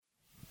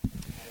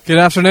Good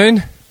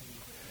afternoon.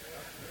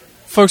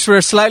 Folks,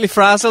 we're slightly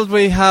frazzled.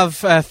 We have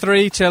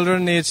 3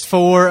 children aged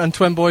 4 and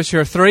twin boys who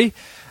are 3.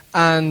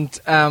 And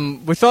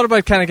we thought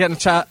about kind of getting a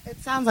chat. It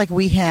sounds like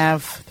we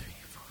have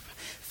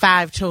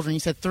 5 children.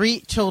 You said 3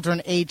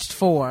 children aged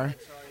 4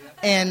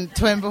 and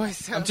twin boys.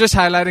 So. I'm just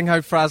highlighting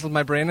how frazzled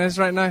my brain is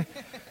right now.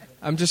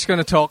 I'm just going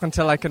to talk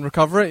until I can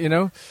recover it, you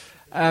know.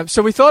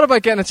 So we thought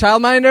about getting a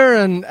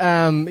childminder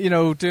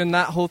and, doing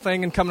that whole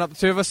thing and coming up the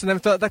 2 of us. And then we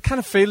thought that kind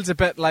of feels a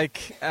bit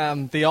like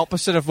the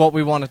opposite of what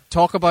we want to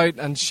talk about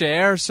and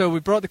share. So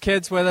we brought the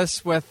kids with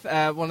us with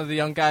one of the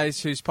young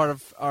guys who's part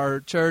of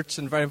our church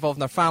and very involved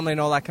in our family and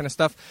all that kind of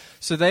stuff.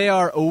 So they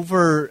are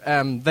over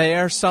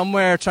there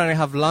somewhere trying to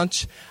have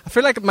lunch. I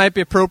feel like it might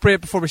be appropriate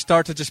before we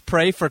start to just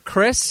pray for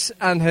Chris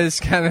and his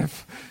kind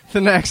of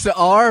the next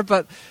hour.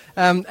 But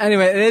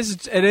anyway,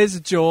 it is a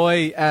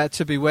joy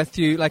to be with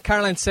you. Like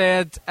Caroline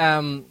said,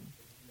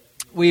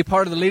 we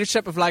part of the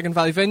leadership of Lagan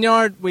Valley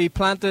Vineyard. We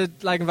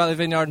planted Lagan Valley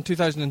Vineyard in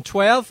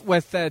 2012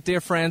 with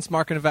dear friends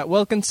Mark and Yvette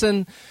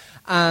Wilkinson.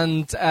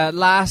 And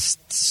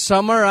last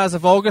summer, as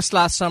of August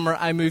last summer,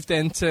 I moved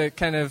into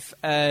kind of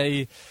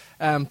a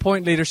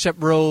point leadership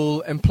role,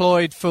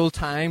 employed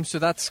full-time. So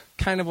that's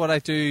kind of what I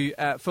do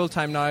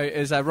full-time now,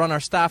 is I run our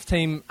staff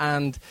team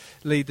and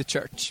lead the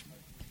church.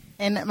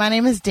 And my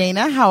name is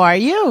Dana. How are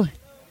you?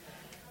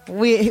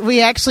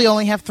 We actually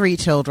only have 3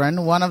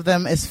 children. One of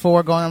them is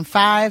 4 going on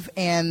 5,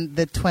 and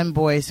the twin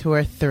boys who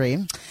are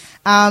 3.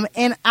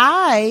 And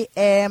I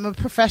am a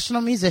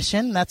professional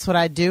musician. That's what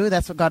I do.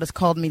 That's what God has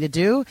called me to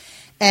do.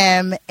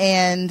 And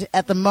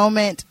at the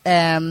moment,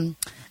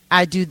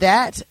 I do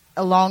that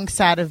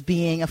alongside of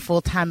being a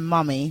full-time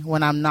mommy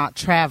when I'm not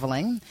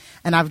traveling.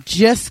 And I've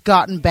just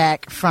gotten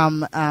back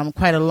from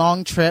quite a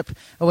long trip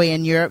away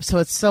in Europe, so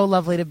it's so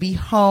lovely to be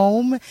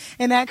home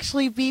and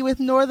actually be with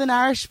Northern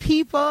Irish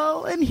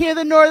people and hear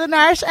the Northern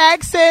Irish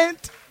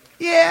accent.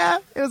 Yeah,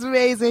 it was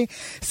amazing.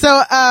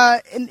 So,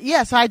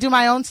 so I do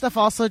my own stuff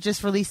also,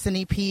 just released an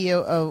EP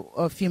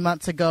a few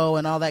months ago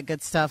and all that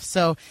good stuff.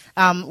 So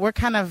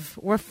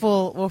we're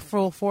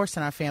full force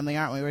in our family,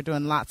 aren't we? We're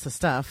doing lots of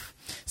stuff.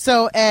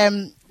 So,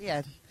 by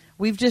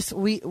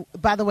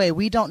the way,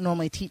 we don't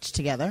normally teach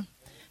together.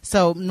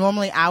 So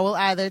normally I will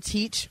either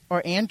teach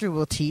or Andrew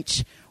will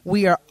teach.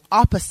 We are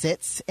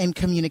opposites in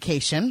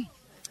communication.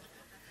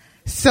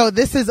 So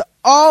this is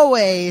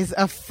always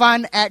a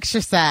fun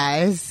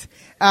exercise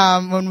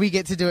when we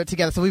get to do it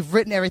together. So we've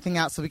written everything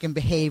out so we can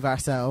behave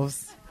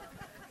ourselves.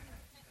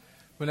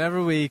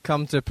 Whenever we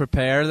come to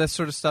prepare this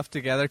sort of stuff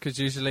together, because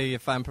usually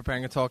if I'm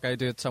preparing a talk, I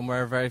do it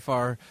somewhere very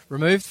far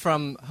removed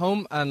from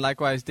home, and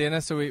likewise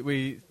Dana. So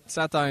we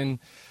sat down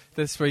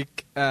this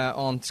week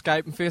on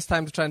Skype and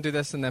FaceTime to try and do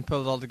this, and then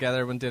pull it all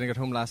together when Dana got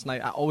home last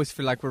night. I always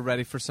feel like we're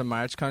ready for some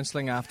marriage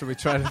counselling after we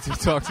try to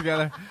talk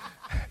together.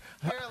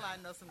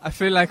 I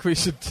feel like we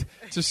should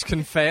just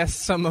confess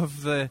some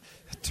of the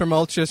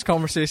tumultuous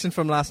conversation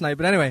from last night.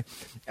 But anyway,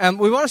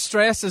 we want to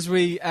stress as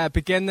we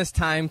begin this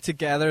time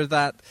together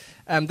that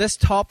this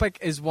topic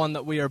is one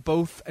that we are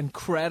both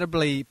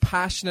incredibly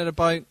passionate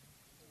about.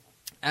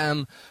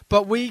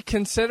 But we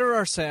consider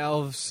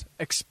ourselves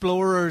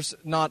explorers,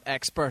 not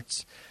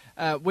experts.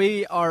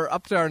 We are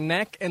up to our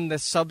neck in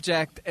this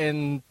subject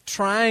in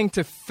trying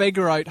to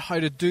figure out how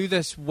to do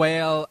this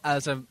well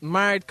as a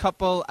married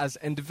couple, as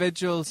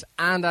individuals,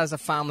 and as a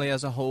family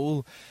as a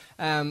whole.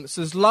 So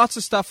there's lots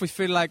of stuff we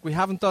feel like we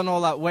haven't done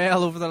all that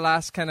well over the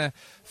last kind of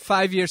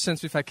 5 years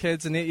since we've had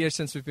kids and 8 years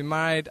since we've been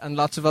married, and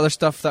lots of other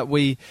stuff that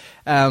we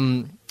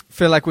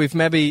feel like we've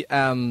maybe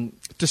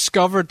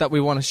discovered that we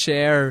want to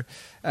share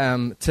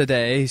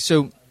today.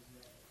 So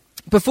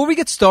before we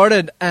get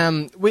started,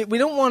 we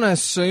don't want to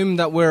assume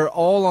that we're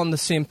all on the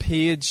same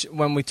page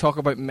when we talk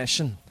about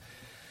mission.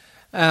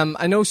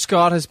 I know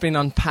Scott has been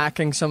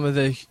unpacking some of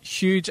the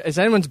huge... Is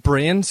anyone's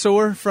brain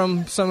sore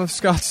from some of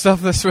Scott's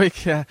stuff this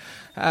week?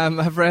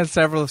 I've read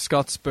several of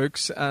Scott's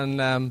books,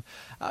 and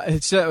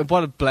it's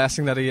what a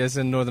blessing that he is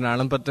in Northern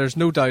Ireland, but there's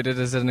no doubt it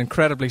is an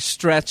incredibly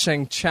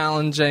stretching,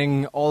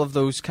 challenging, all of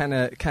those kind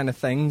of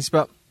things.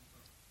 But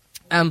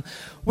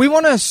we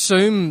want to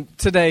assume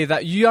today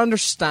that you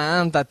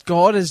understand that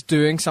God is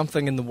doing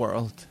something in the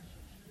world.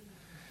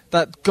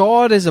 That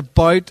God is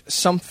about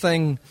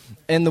something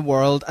in the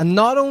world. And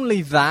not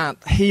only that,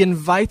 He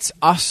invites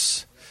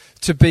us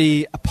to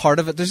be a part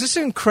of it. There's this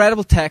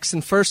incredible text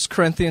in 1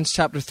 Corinthians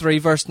chapter 3,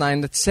 verse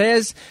 9 that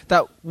says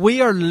that we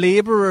are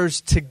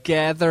laborers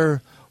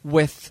together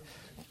with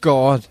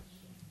God.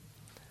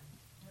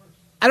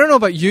 I don't know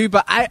about you,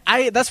 but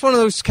I that's one of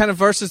those kind of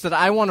verses that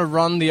I want to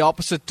run the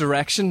opposite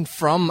direction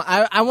from.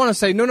 I want to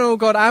say, no,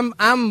 God,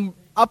 I'm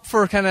up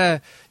for kind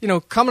of,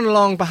 coming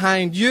along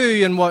behind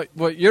you and what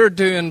you're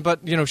doing, but,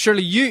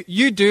 surely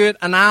you do it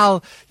and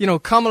I'll,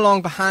 come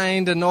along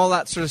behind and all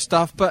that sort of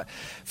stuff. But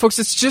folks,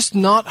 it's just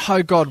not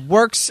how God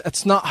works.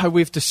 It's not how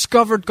we've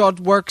discovered God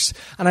works.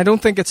 And I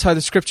don't think it's how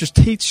the scriptures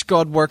teach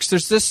God works.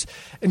 There's this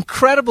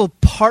incredible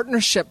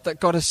partnership that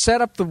God has set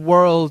up the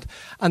world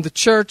and the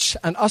church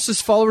and us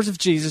as followers of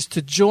Jesus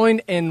to join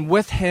in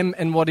with Him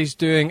in what He's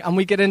doing. And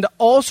we get into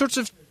all sorts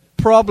of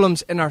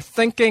problems in our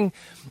thinking,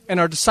 in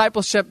our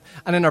discipleship,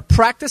 and in our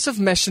practice of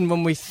mission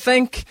when we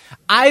think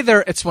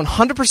either it's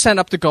 100%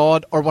 up to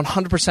God or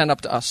 100%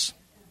 up to us.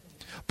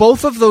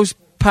 Both of those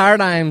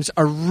paradigms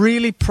are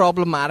really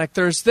problematic.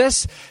 There's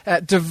this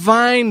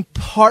divine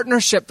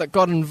partnership that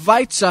God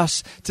invites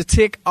us to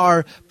take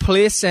our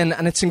place in,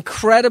 and it's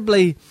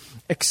incredibly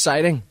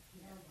exciting.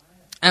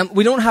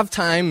 We don't have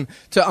time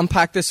to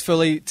unpack this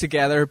fully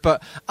together,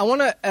 but I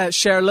want to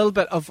share a little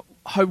bit of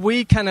how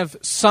we kind of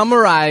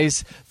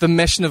summarize the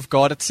mission of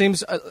God. It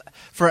seems,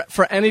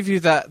 for any of you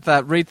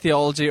that read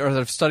theology or that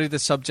have studied the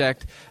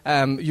subject,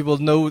 you will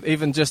know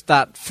even just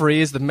that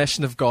phrase, the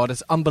mission of God,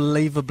 is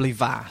unbelievably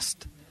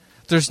vast.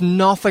 There's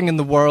nothing in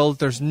the world,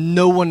 there's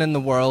no one in the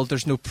world,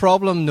 there's no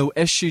problem, no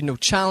issue, no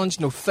challenge,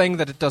 no thing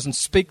that it doesn't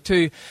speak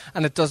to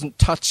and it doesn't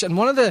touch. And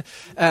one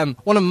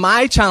of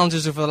my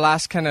challenges over the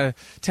last kind of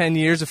 10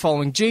 years of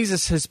following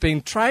Jesus has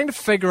been trying to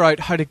figure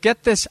out how to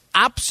get this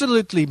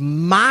absolutely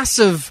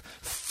massive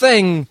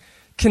thing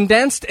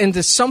condensed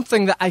into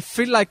something that I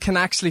feel like can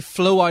actually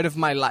flow out of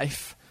my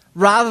life,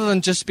 rather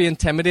than just be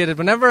intimidated.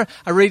 Whenever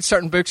I read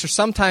certain books, or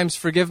sometimes,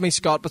 forgive me,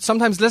 Scott, but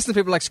sometimes listen to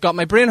people like Scott,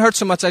 my brain hurts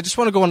so much I just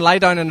want to go and lie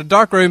down in a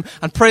dark room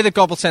and pray that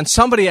God will send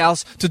somebody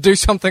else to do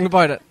something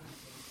about it.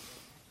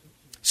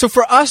 So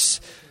for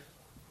us,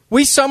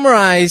 we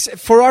summarize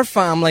for our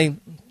family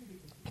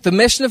the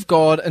mission of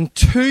God in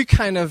two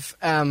kind of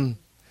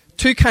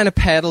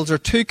pedals, or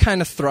two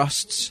kind of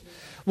thrusts.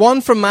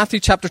 One from Matthew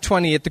chapter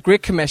 28, the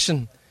Great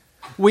Commission.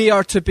 We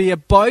are to be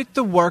about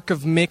the work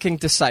of making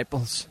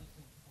disciples.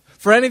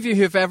 For any of you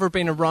who have ever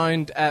been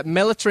around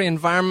military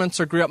environments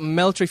or grew up in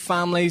military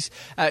families,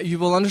 you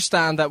will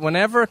understand that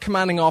whenever a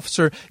commanding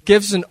officer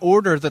gives an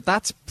order,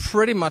 that's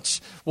pretty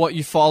much what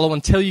you follow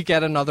until you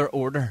get another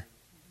order.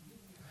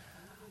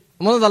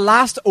 One of the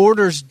last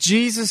orders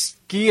Jesus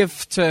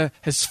gave to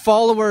his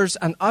followers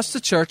and us,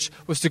 the church,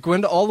 was to go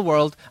into all the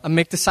world and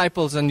make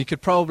disciples, and you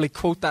could probably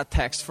quote that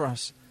text for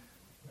us.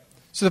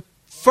 So the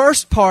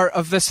first part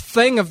of this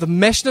thing of the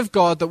mission of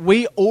God that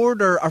we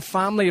order our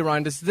family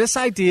around is this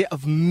idea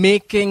of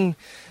making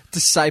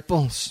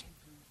disciples.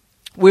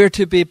 We're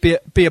to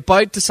be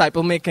about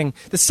disciple making.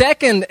 The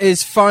second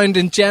is found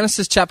in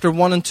Genesis chapter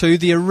 1 and 2,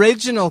 the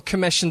original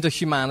commission to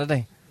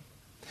humanity.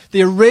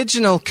 The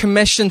original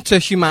commission to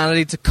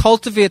humanity to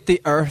cultivate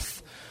the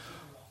earth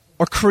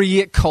or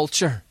create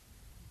culture.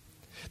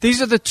 These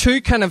are the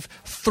two kind of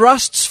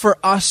thrusts for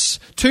us,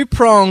 two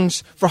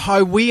prongs for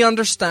how we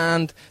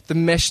understand the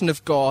mission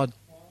of God.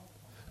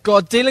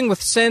 God dealing with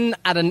sin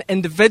at an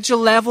individual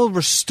level,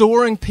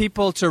 restoring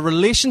people to a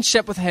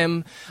relationship with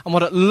Him, and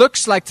what it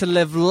looks like to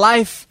live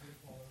life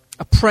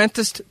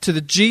apprenticed to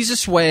the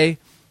Jesus way,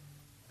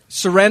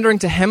 surrendering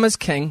to Him as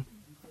King.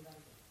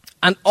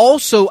 And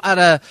also at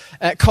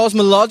a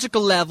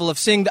cosmological level of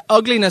seeing the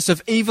ugliness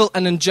of evil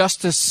and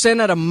injustice,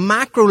 sin at a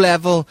macro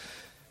level,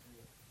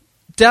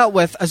 dealt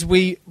with as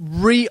we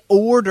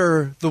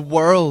reorder the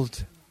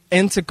world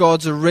into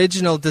God's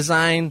original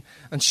design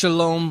and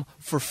shalom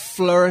for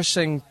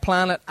flourishing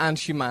planet and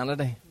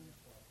humanity.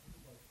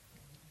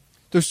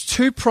 Those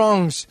two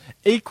prongs,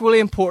 equally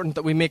important,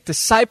 that we make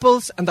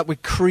disciples and that we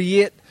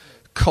create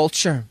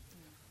culture.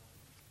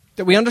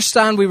 That we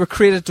understand we were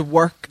created to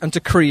work and to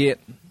create.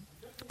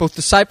 Both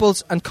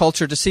disciples and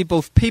culture, to see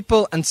both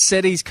people and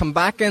cities come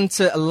back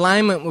into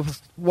alignment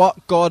with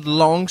what God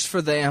longs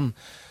for them.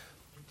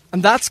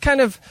 And that's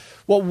kind of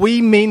what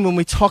we mean when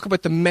we talk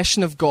about the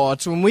mission of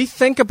God. So when we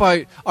think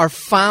about our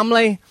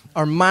family,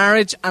 our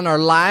marriage, and our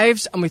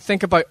lives, and we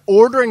think about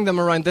ordering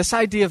them around this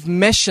idea of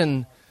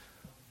mission,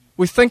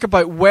 we think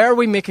about where are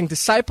we making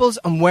disciples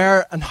and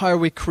where and how are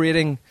we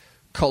creating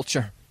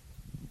culture.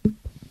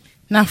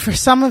 Now, for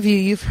some of you,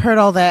 you've heard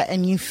all that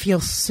and you feel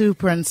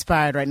super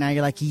inspired right now.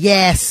 You're like,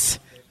 yes,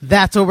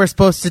 that's what we're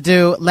supposed to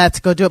do. Let's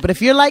go do it. But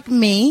if you're like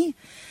me,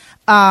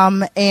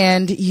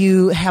 and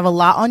you have a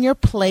lot on your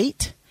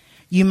plate,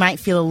 you might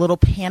feel a little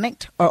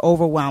panicked or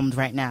overwhelmed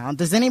right now.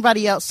 Does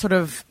anybody else sort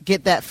of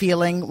get that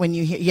feeling when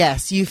you hear,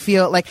 yes, you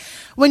feel like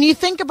when you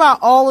think about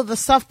all of the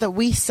stuff that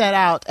we set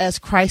out as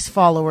Christ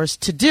followers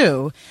to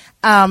do,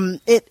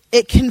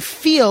 it can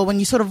feel, when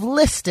you sort of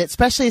list it,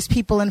 especially as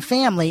people in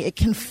family, it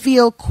can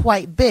feel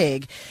quite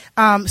big.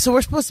 So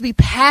we're supposed to be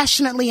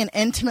passionately and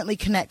intimately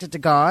connected to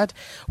God.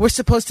 We're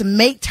supposed to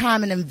make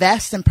time and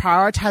invest and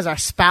prioritize our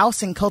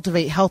spouse and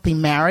cultivate healthy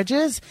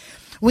marriages.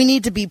 We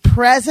need to be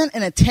present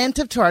and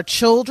attentive to our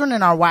children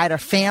and our wider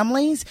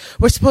families.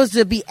 We're supposed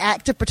to be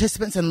active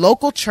participants in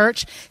local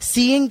church,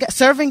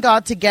 serving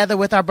God together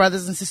with our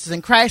brothers and sisters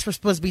in Christ. We're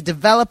supposed to be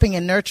developing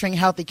and nurturing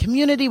healthy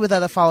community with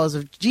other followers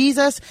of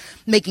Jesus,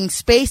 making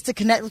space to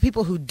connect with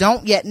people who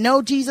don't yet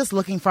know Jesus,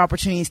 looking for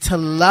opportunities to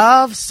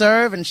love,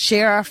 serve, and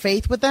share our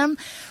faith with them.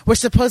 We're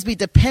supposed to be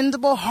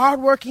dependable,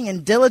 hardworking,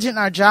 and diligent in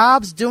our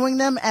jobs, doing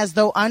them as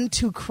though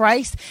unto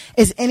Christ.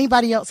 Is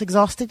anybody else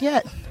exhausted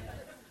yet?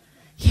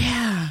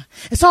 Yeah,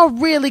 it's all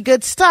really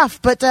good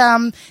stuff, but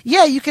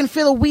yeah, you can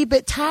feel a wee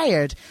bit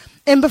tired.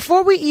 And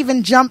before we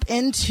even jump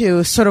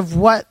into sort of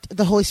what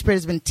the Holy Spirit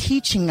has been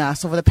teaching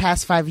us over the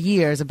past 5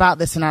 years about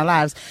this in our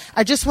lives,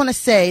 I just want to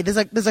say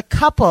there's a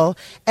couple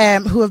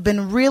who have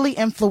been really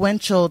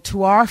influential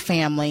to our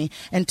family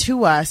and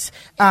to us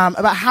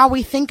about how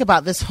we think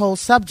about this whole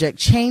subject,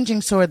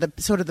 changing sort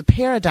of the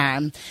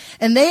paradigm.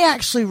 And they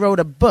actually wrote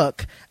a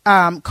book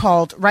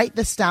called, write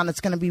this down,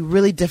 it's going to be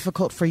really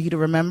difficult for you to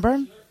remember.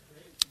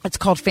 It's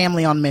called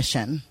Family on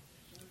Mission.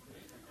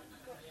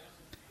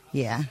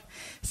 Yeah.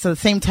 So the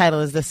same title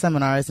as this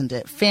seminar, isn't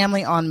it?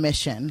 Family on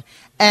Mission.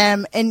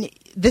 And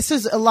this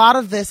is a lot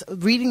of this,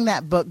 reading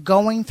that book,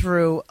 going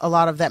through a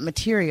lot of that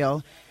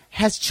material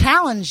has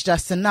challenged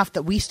us enough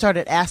that we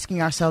started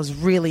asking ourselves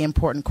really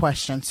important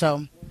questions.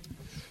 So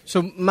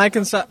Mike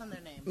and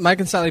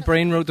Sally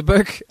Breen wrote the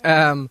book.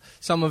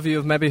 Some of you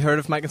have maybe heard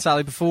of Mike and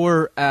Sally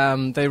before.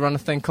 They run a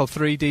thing called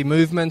 3D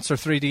Movements or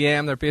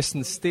 3DM. They're based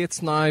in the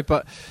States now,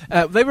 but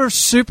they were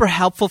super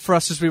helpful for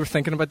us as we were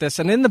thinking about this.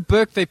 And in the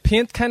book, they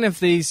paint kind of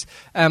these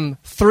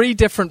 3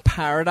 different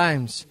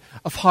paradigms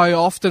of how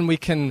often we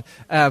can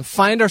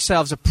find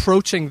ourselves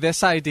approaching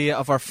this idea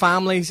of our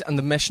families and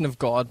the mission of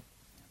God.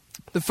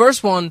 The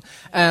first one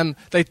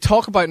they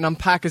talk about and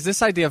unpack is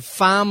this idea of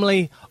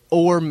family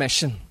or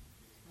mission.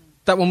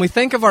 That when we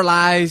think of our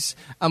lives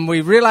and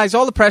we realize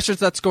all the pressures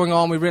that's going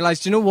on, we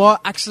realize, you know what,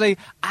 actually,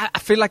 I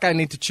feel like I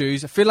need to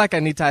choose. I feel like I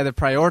need to either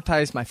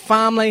prioritize my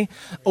family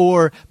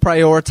or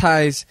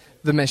prioritize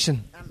the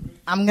mission.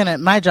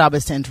 My job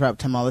is to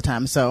interrupt him all the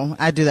time, so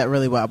I do that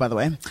really well, by the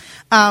way.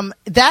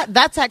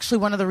 That's actually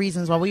one of the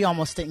reasons why we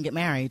almost didn't get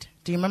married.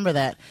 Do you remember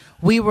that?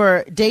 We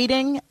were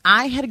dating.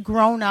 I had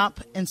grown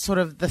up in sort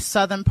of the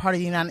southern part of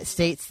the United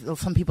States.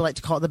 Some people like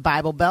to call it the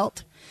Bible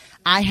Belt.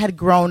 I had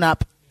grown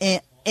up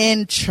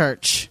in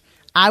church.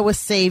 I was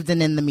saved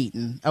and in the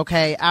meeting,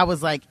 okay? I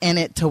was like in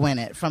it to win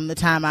it from the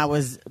time I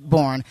was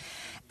born.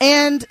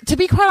 And to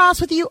be quite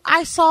honest with you,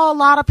 I saw a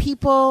lot of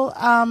people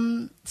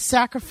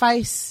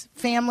sacrifice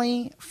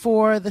family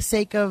for the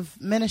sake of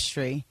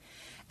ministry.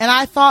 And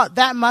I thought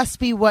that must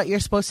be what you're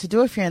supposed to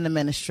do if you're in the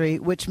ministry,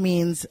 which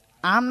means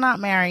I'm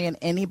not marrying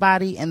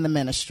anybody in the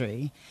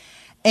ministry.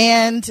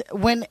 And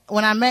when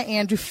I met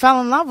Andrew, fell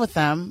in love with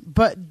him,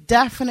 but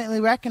definitely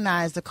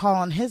recognized the call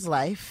on his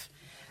life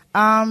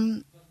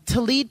to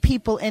lead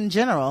people in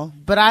general.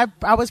 But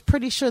I was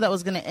pretty sure that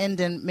was going to end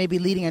in maybe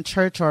leading a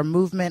church or a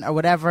movement or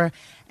whatever.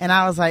 And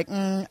I was like,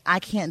 I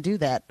can't do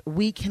that.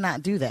 We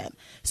cannot do that.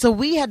 So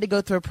we had to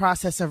go through a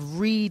process of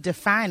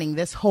redefining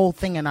this whole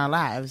thing in our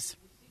lives.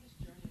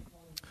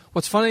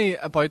 What's funny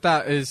about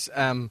that is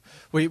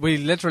we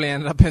literally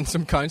ended up in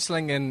some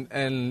counselling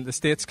in the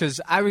States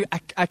because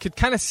I could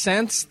kind of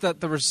sense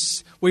that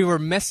we were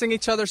missing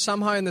each other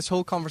somehow in this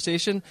whole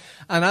conversation.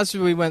 And as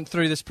we went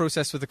through this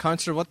process with the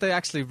counsellor, what they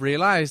actually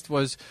realised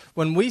was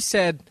when we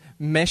said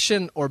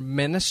mission or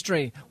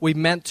ministry, we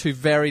meant 2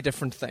 very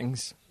different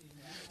things.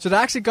 So they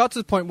actually got to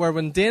the point where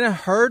when Dana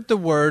heard the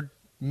word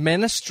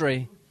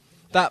ministry,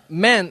 that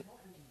meant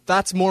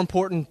that's more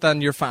important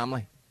than your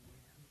family.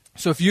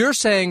 So if you're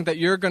saying that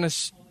you're going to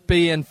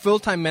be in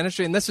full-time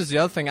ministry, and this is the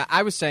other thing,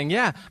 I was saying,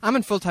 yeah, I'm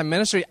in full-time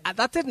ministry.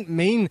 That didn't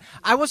mean,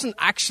 I wasn't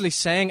actually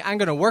saying I'm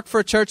going to work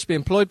for a church, be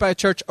employed by a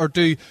church, or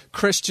do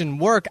Christian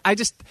work. I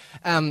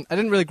didn't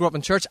really grow up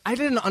in church. I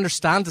didn't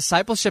understand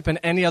discipleship in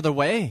any other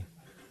way.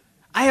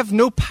 I have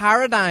no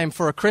paradigm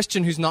for a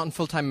Christian who's not in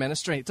full-time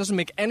ministry. It doesn't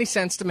make any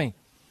sense to me.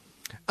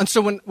 And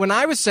so when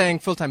I was saying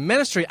full-time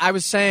ministry, I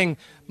was saying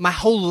my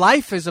whole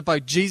life is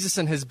about Jesus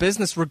and his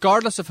business,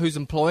 regardless of who's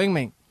employing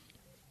me.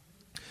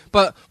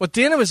 But what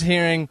Dana was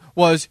hearing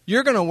was,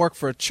 you're going to work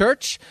for a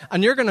church,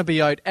 and you're going to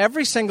be out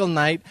every single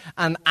night,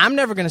 and I'm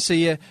never going to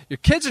see you, your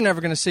kids are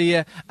never going to see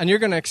you, and you're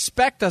going to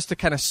expect us to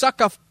kind of suck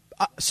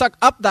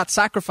up that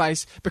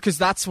sacrifice because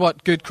that's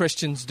what good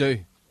Christians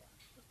do.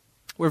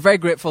 We're very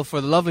grateful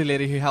for the lovely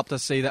lady who helped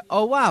us see that,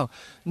 oh, wow,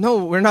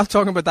 no, we're not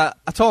talking about that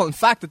at all. In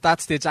fact, at that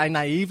stage, I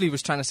naively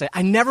was trying to say,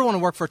 I never want to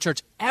work for a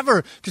church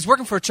ever, because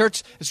working for a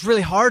church is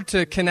really hard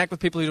to connect with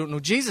people who don't know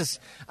Jesus.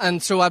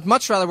 And so I'd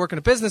much rather work in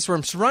a business where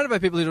I'm surrounded by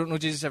people who don't know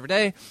Jesus every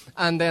day,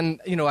 and then,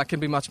 I can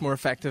be much more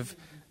effective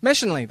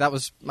missionally. That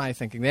was my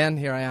thinking then.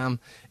 Here I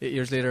am 8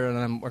 years later, and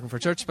I'm working for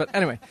a church. But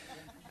anyway,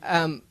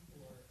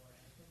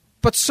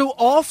 but so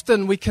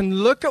often we can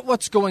look at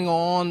what's going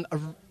on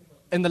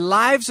in the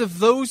lives of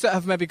those that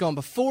have maybe gone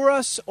before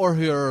us or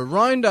who are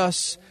around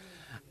us,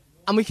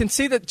 and we can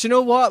see that, you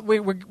know what,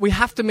 we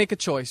have to make a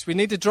choice. We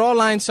need to draw a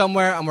line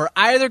somewhere, and we're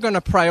either going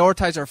to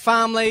prioritize our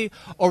family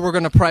or we're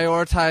going to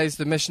prioritize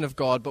the mission of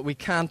God, but we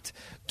can't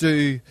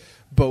do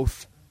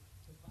both.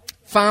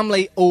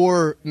 Family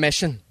or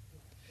mission.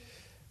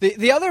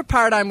 The other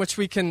paradigm which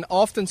we can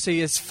often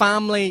see is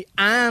family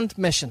and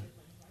mission.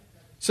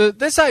 So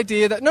this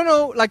idea that,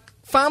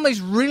 family's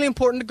really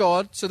important to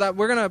God, so that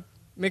we're going to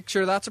make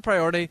sure that's a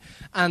priority,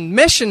 and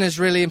mission is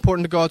really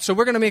important to God, so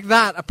we're going to make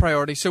that a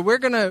priority. So we're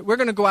going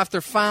to go after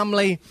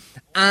family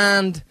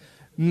and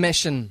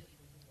mission.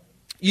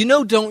 You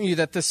know, don't you,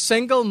 that the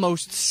single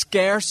most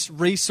scarce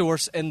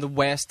resource in the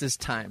West is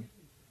time?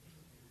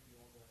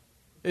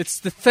 It's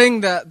the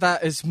thing that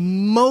is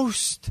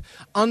most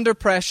under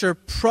pressure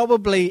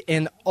probably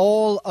in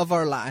all of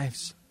our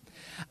lives.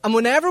 And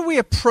whenever we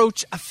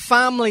approach a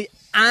family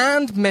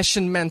and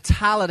mission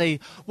mentality,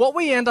 what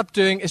we end up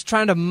doing is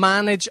trying to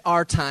manage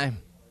our time.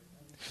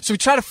 So we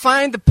try to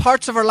find the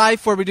parts of our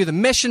life where we do the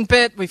mission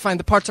bit. We find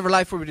the parts of our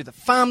life where we do the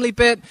family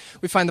bit.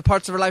 We find the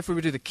parts of our life where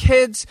we do the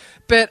kids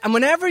bit. And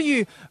whenever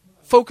you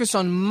focus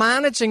on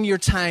managing your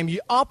time,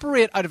 you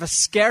operate out of a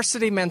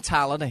scarcity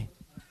mentality.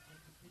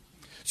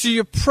 So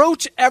you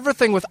approach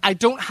everything with, I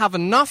don't have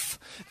enough,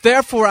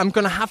 therefore I'm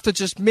going to have to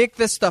just make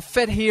this stuff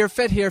fit here,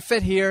 fit here,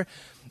 fit here.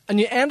 And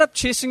you end up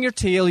chasing your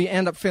tail. You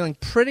end up feeling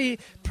pretty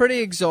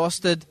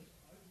exhausted.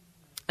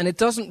 And it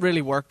doesn't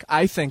really work,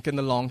 I think, in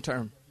the long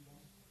term.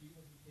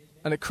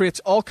 And it creates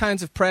all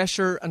kinds of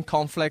pressure and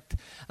conflict.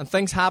 And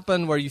things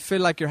happen where you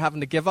feel like you're having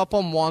to give up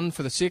on one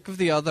for the sake of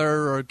the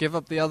other, or give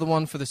up the other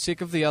one for the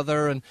sake of the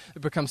other. And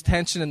it becomes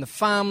tension in the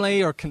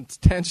family, or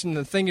tension in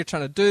the thing you're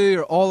trying to do,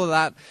 or all of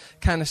that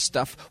kind of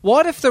stuff.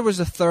 What if there was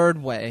a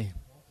third way?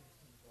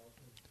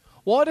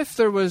 What if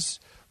there was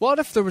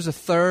a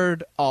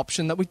third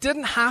option, that we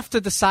didn't have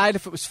to decide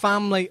if it was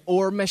family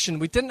or mission?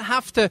 We didn't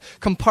have to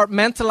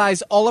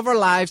compartmentalize all of our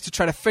lives to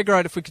try to figure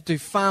out if we could do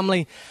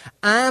family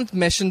and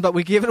mission, but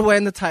we gave it away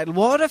in the title.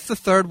 What if the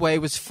third way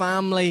was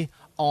family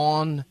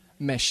on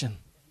mission?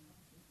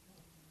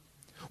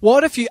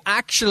 What if you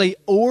actually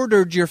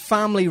ordered your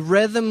family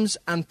rhythms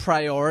and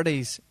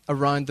priorities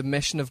around the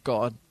mission of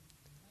God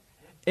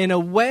in a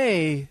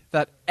way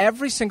that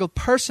every single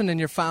person in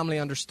your family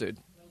understood?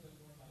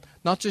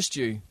 Not just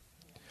you.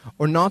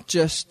 Or not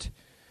just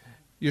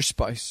your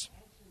spouse.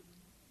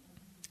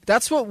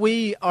 That's what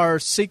we are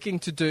seeking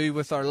to do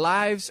with our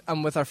lives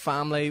and with our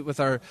family, with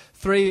our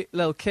 3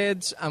 little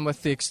kids, and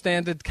with the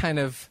extended kind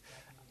of,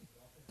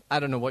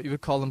 I don't know what you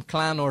would call them,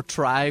 clan or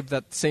tribe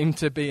that seem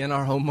to be in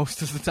our home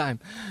most of the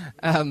time.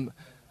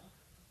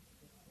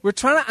 We're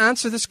trying to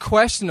answer this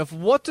question of,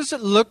 what does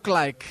it look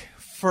like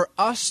for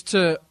us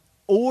to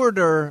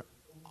order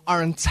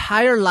our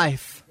entire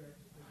life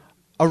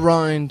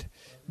around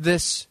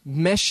this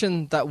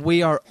mission that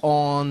we are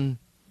on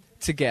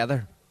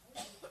together.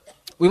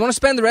 We want to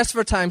spend the rest of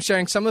our time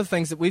sharing some of the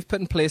things that we've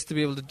put in place to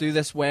be able to do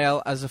this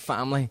well as a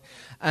family.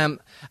 And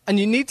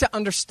you need to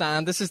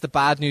understand, this is the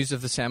bad news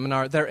of the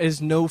seminar, there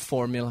is no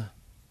formula.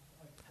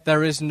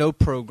 There is no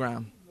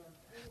program.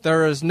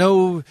 There is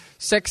no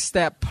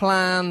 6-step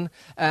plan.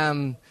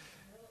 Mike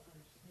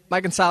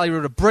and Sally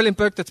wrote a brilliant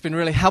book that's been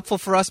really helpful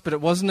for us, but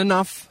it wasn't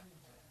enough.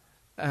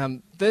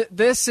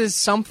 This is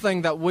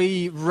something that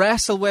we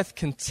wrestle with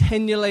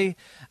continually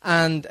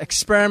and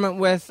experiment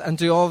with and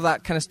do all of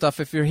that kind of stuff.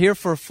 If you're here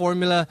for a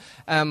formula,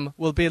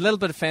 we'll be a little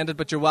bit offended,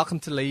 but you're welcome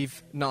to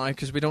leave now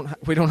because we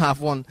don't have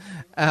one.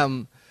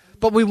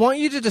 But we want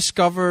you to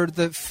discover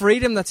the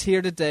freedom that's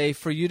here today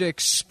for you to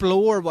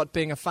explore what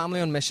being a family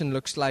on mission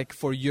looks like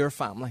for your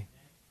family.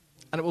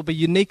 And it will be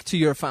unique to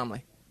your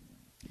family.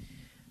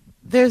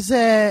 There's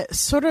a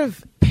sort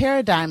of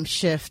paradigm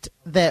shift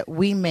that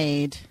we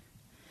made,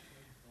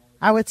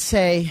 I would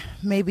say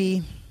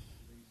maybe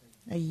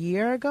a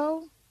year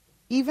ago,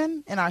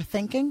 even, in our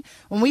thinking.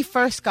 When we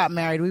first got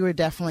married, we were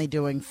definitely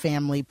doing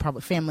family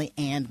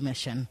and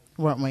mission,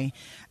 weren't we?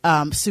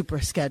 Super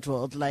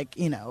scheduled, like,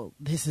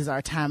 this is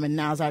our time and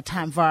now's our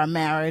time for our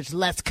marriage.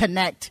 Let's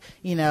connect,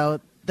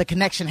 the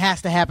connection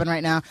has to happen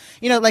right now.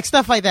 Like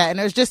stuff like that. And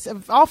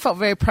it all felt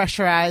very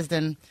pressurized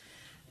and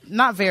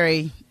not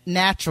very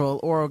natural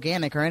or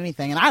organic or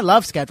anything. And I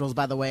love schedules,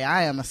 by the way.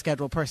 I am a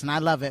schedule person. I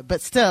love it.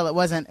 But still, it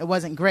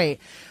wasn't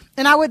great.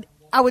 And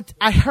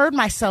I heard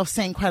myself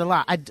saying quite a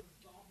lot,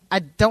 I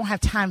don't have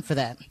time for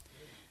that.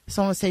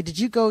 Someone would say, did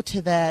you go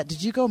to that?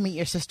 Did you go meet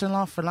your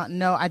sister-in-law for lunch?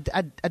 No, I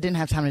didn't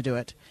have time to do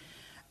it.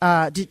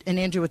 And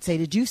Andrew would say,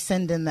 did you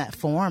send in that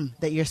form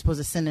that you're supposed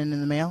to send in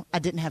the mail? I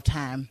didn't have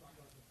time.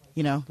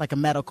 Like a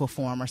medical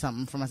form or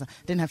something for myself.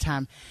 Didn't have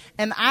time.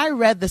 And I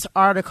read this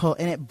article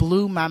and it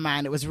blew my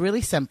mind. It was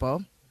really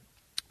simple.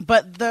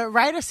 But the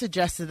writer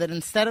suggested that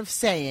instead of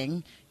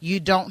saying you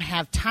don't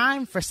have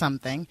time for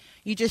something,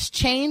 you just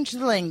change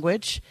the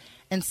language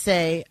and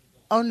say,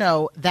 oh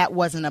no, that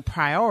wasn't a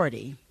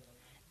priority.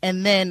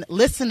 And then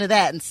listen to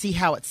that and see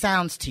how it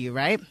sounds to you,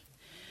 right?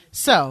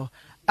 So,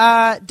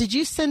 did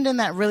you send in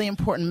that really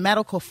important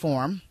medical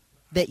form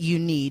that you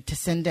need to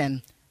send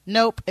in?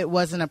 Nope, it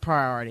wasn't a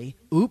priority.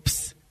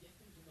 Oops.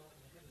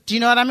 Do you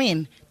know what I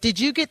mean? Did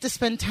you get to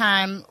spend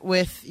time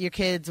with your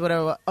kids,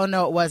 whatever? Oh,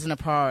 no, it wasn't a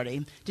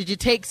priority. Did you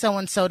take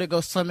so-and-so to go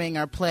swimming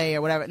or play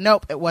or whatever?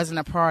 Nope, it wasn't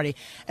a priority.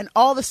 And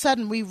all of a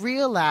sudden, we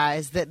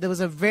realized that there was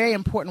a very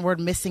important word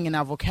missing in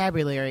our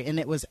vocabulary, and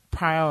it was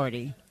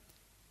priority.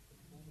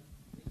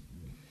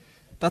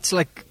 That's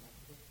like,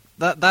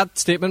 that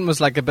statement was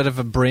like a bit of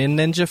a brain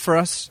ninja for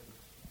us,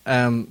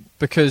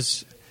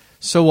 because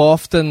so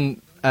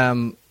often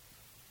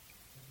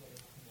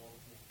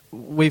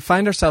we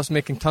find ourselves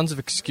making tons of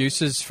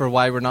excuses for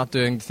why we're not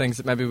doing the things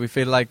that maybe we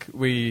feel like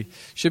we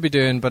should be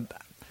doing, but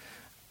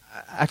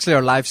actually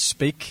our lives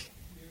speak.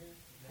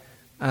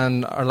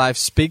 And our lives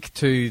speak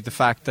to the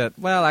fact that,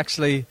 well,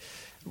 actually,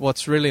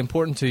 what's really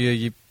important to you,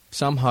 you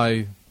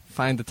somehow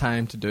find the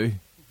time to do.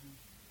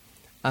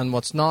 And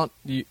what's not,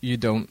 you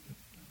don't.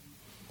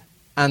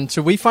 And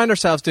so we find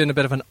ourselves doing a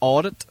bit of an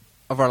audit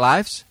of our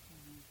lives,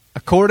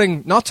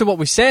 according not to what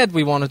we said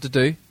we wanted to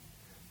do,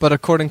 but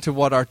according to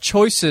what our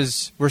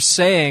choices were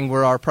saying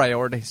were our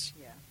priorities.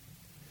 Yeah.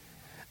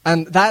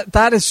 And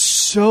that is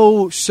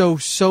so, so,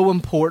 so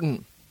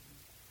important.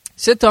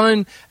 Sit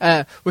down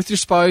with your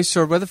spouse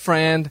or with a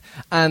friend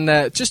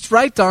and just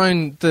write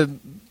down the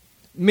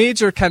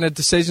major kind of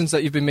decisions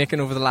that you've been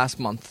making over the last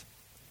month.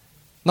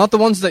 Not the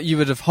ones that you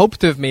would have hoped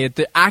to have made,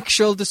 the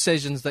actual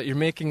decisions that you're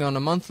making on a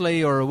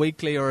monthly or a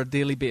weekly or a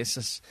daily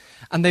basis.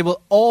 And they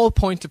will all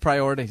point to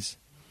priorities.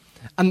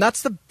 And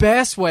that's the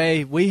best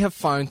way we have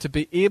found to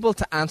be able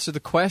to answer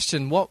the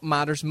question, what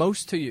matters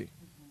most to you?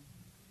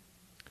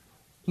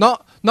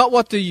 Not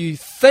what do you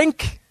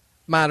think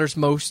matters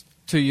most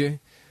to you,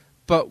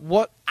 but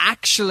what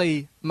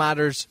actually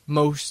matters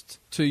most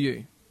to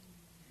you.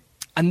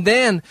 And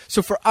then,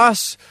 so for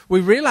us,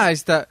 we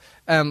realized that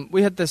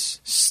we had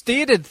this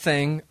stated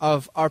thing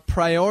of our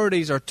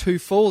priorities are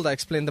twofold. I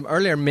explained them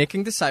earlier,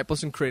 making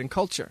disciples and creating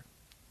culture.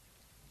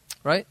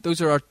 Right? Those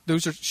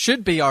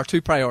should be our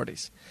two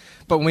priorities.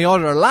 But when we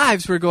audit our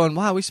lives, we're going,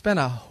 wow, we spend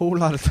a whole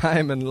lot of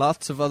time in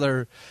lots of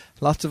other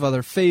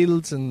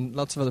fields and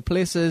lots of other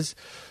places.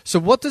 So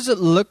what does it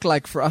look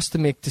like for us to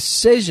make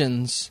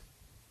decisions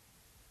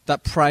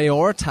that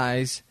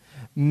prioritize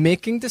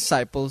making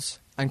disciples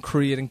and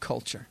creating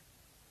culture?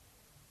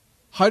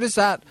 How does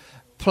that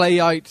play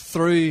out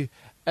through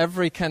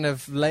every kind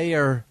of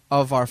layer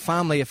of our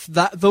family? If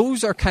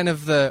those are kind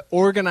of the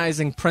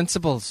organizing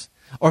principles,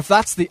 or if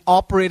that's the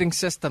operating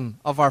system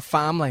of our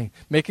family,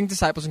 making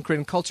disciples and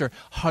creating culture,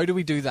 how do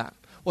we do that?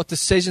 What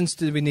decisions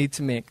do we need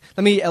to make?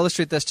 Let me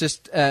illustrate this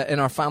just in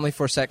our family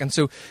for a second.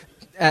 So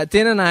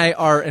Dana and I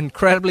are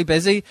incredibly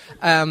busy,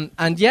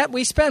 and yet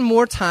we spend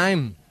more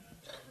time.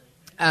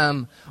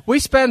 We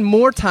spend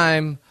more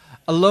time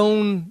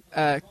alone,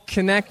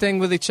 connecting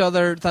with each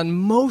other than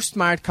most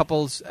married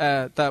couples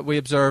that we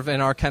observe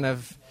in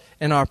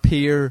our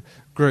peer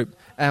group.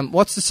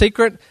 What's the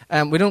secret?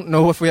 We don't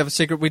know if we have a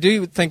secret. We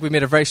do think we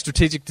made a very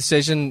strategic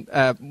decision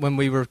when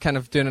we were kind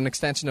of doing an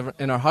extension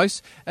in our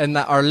house, and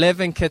that our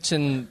living,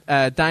 kitchen,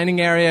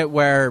 dining area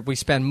where we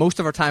spend most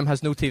of our time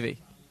has no TV.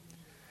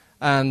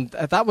 And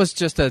that was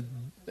just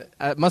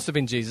it must have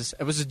been Jesus.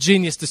 It was a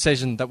genius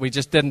decision that we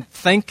just didn't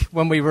think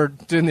when we were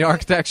doing the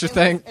architecture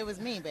thing. It was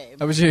me, babe.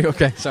 It was you?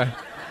 Okay, sorry.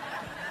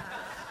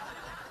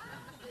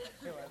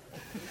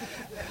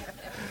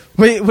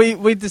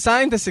 We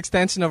designed this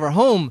extension of our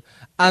home,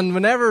 and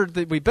whenever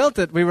we built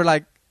it, we were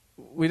like,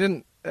 we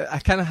didn't. I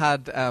kind of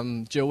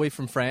had Joey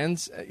from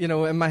Friends,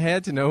 in my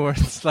head, where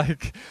it's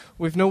like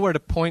we've nowhere to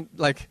point.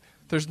 Like,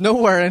 there's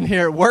nowhere in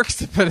here it works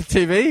to put a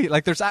TV.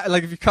 Like,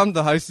 if you come to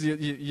the house,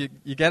 you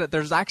get it.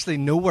 There's actually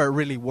nowhere it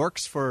really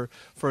works for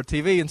a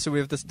TV, and so we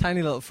have this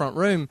tiny little front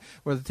room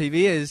where the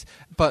TV is.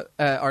 But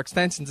our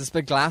extension's this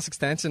big glass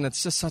extension.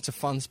 It's just such a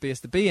fun space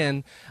to be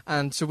in,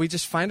 and so we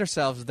just find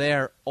ourselves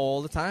there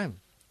all the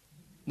time.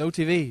 No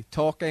TV,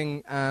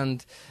 talking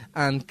and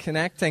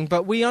connecting.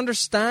 But we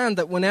understand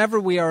that whenever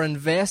we are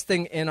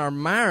investing in our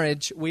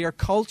marriage, we are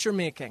culture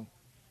making.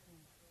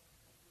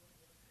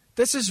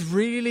 This is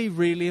really,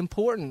 really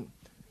important.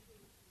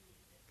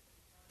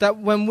 That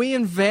when we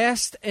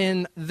invest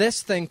in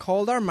this thing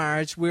called our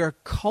marriage, we are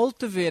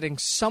cultivating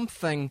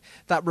something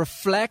that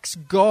reflects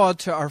God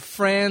to our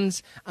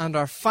friends and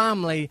our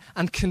family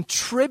and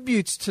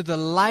contributes to the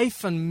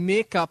life and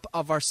makeup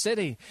of our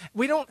city.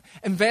 We don't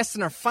invest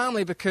in our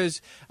family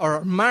or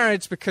our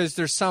marriage because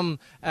there's some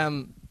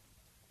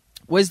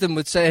wisdom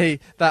would say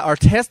that our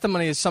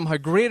testimony is somehow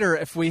greater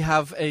if we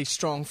have a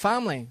strong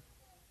family.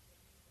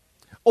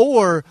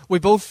 Or we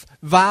both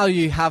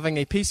value having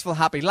a peaceful,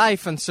 happy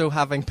life, and so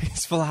having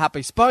peaceful,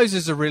 happy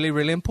spouses are really,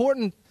 really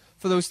important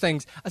for those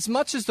things. As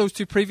much as those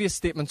two previous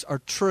statements are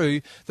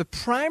true, the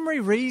primary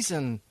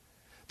reason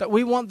that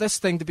we want this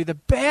thing to be the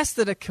best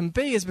that it can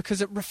be is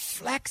because it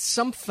reflects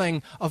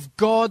something of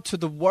God to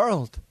the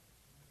world.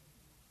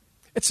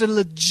 It's a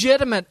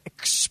legitimate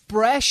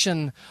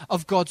expression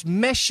of God's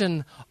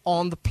mission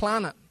on the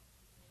planet.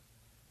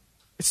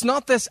 It's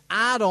not this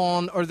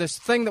add-on or this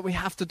thing that we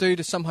have to do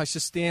to somehow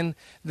sustain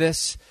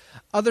this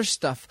other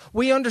stuff.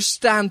 We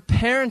understand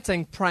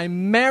parenting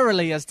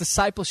primarily as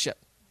discipleship.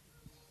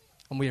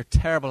 And we are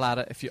terrible at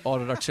it if you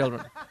audit our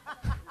children.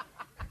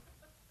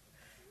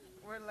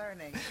 We're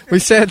learning. We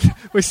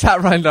sat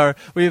around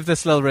we have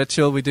this little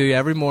ritual we do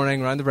every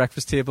morning around the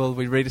breakfast table.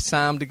 We read a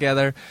psalm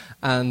together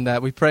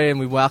and we pray and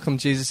we welcome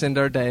Jesus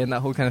into our day and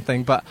that whole kind of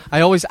thing. But I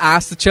always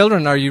ask the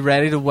children, are you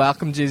ready to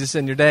welcome Jesus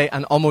in your day?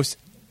 And almost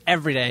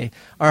every day,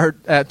 our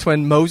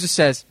twin Moses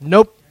says,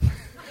 nope.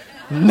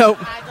 Nope.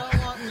 I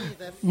don't want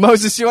Jesus.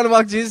 Moses, you want to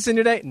welcome Jesus in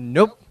your day?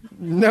 Nope.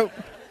 Nope.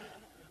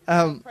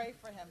 Pray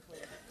for him,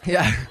 please.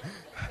 Yeah.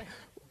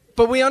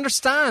 But we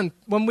understand,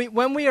 when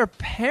we are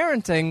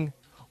parenting,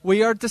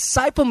 we are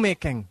disciple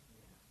making.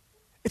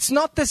 It's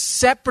not this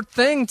separate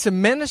thing to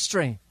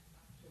ministry.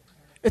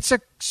 It's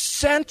a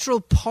central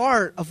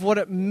part of what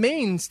it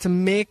means to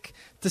make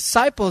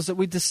disciples, that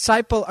we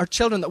disciple our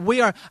children. That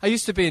we are. I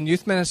used to be in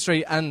youth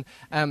ministry and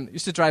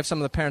used to drive some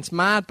of the parents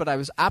mad, but I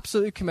was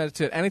absolutely committed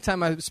to it.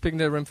 Anytime I was speaking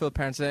to a room full of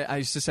parents, I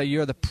used to say,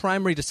 "You're the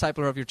primary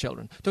discipler of your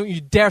children. Don't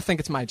you dare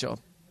think it's my job.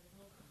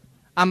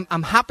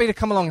 I'm happy to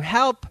come along and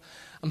help.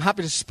 I'm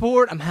happy to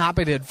support. I'm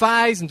happy to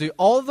advise and do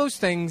all of those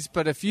things.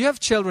 But if you have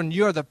children,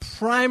 you are the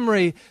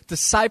primary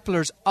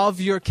disciplers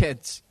of your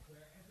kids."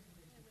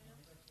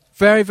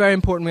 Very, very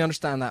important we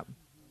understand that.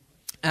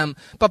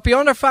 But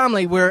beyond our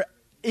family, we're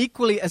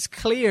equally as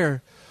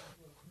clear.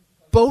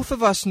 Both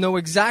of us know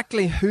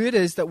exactly who it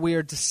is that we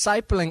are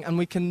discipling, and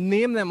we can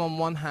name them on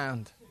one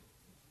hand.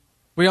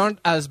 We aren't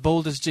as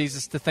bold as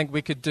Jesus to think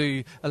we could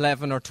do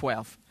 11 or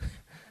 12.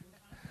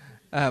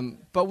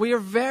 But we are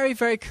very,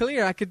 very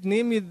clear. I could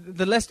name you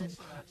the list.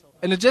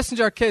 In addition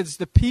to our kids,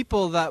 the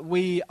people that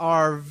we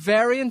are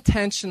very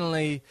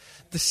intentionally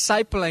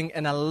discipling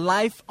in a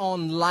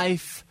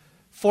life-on-life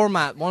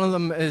format. One of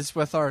them is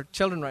with our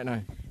children right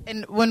now.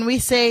 And when we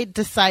say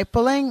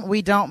discipling,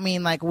 we don't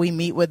mean like we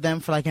meet with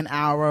them for like an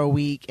hour a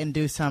week and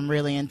do some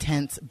really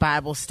intense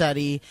Bible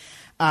study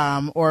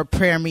or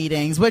prayer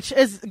meetings, which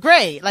is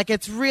great. Like,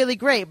 it's really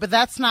great, but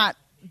that's not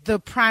the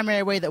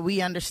primary way that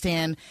we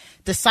understand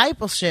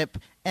discipleship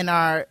in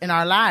our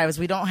lives.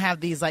 We don't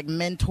have these like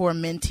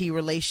mentor-mentee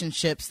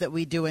relationships that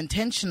we do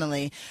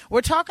intentionally.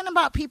 We're talking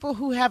about people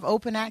who have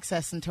open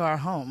access into our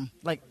home,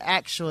 like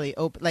actually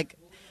open. Like,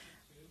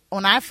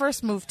 when I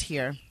first moved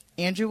here,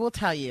 Andrew will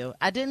tell you,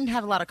 I didn't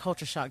have a lot of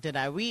culture shock, did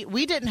I?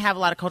 We didn't have a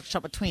lot of culture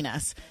shock between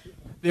us.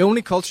 The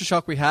only culture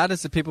shock we had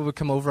is that people would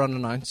come over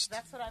unannounced.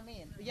 That's what I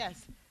mean.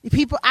 Yes.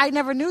 People, I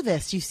never knew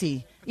this, you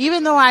see.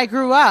 Even though I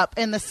grew up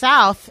in the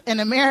South,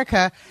 in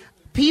America,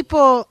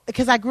 people,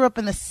 because I grew up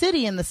in the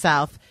city in the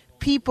South,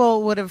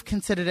 people would have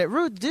considered it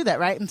rude to do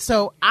that, right? And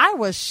so I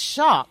was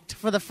shocked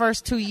for the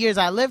first 2 years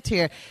I lived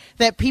here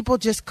that people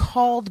just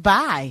called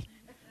by.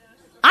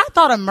 I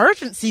thought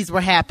emergencies were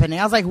happening.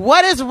 I was like,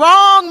 "What is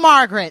wrong,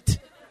 Margaret?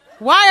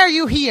 Why are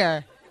you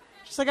here?"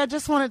 She's like, "I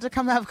just wanted to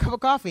come have a cup of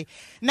coffee."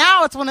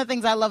 Now it's one of the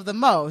things I love the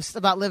most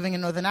about living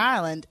in Northern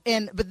Ireland.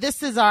 But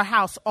this is our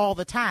house all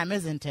the time,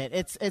 isn't it?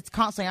 It's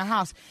constantly our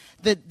house.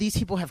 These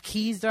people have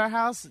keys to our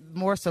house,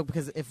 more so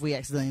because if we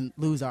accidentally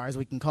lose ours,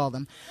 we can call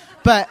them.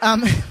 But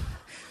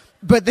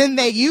but then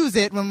they use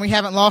it when we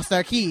haven't lost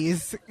our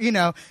keys. You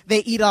know, they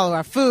eat all of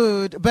our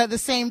food. But at the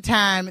same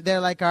time, they're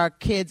like our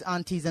kids'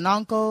 aunties and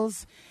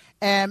uncles.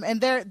 And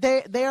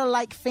they're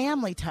like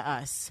family to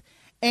us.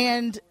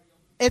 And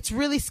it's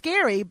really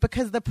scary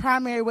because the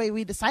primary way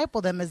we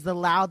disciple them is to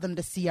allow them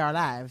to see our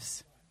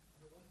lives.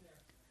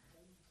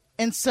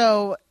 And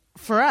so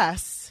for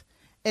us,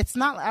 it's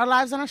not our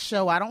lives on a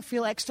show. I don't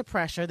feel extra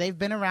pressure. They've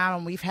been around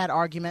and we've had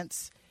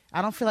arguments.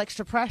 I don't feel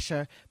extra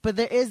pressure, but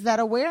there is that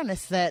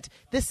awareness that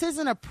this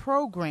isn't a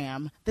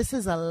program. This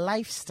is a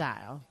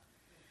lifestyle.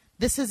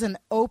 This is an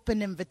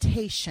open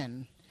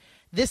invitation.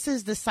 This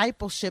is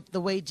discipleship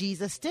the way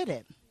Jesus did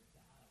it.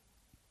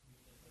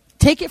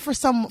 Take it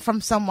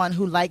from someone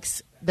who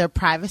likes their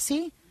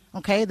privacy.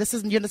 Okay, this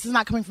is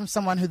not coming from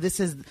someone who this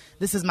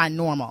is my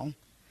normal.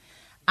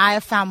 I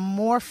have found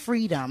more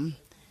freedom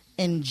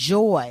and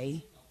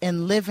joy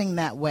in living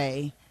that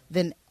way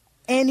than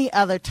any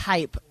other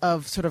type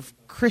of sort of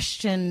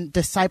Christian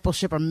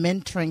discipleship or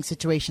mentoring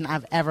situation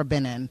I've ever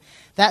been in.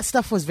 That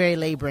stuff was very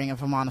laboring,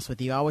 if I'm honest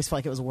with you. I always felt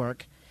like it was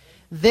work.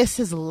 This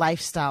is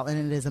lifestyle,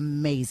 and it is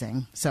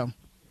amazing. So,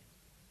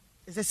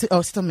 is this?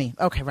 Oh, still me.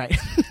 Okay, right.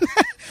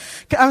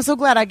 I'm so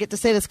glad I get to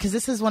say this because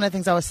this is one of the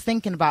things I was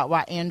thinking about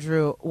while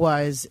Andrew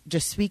was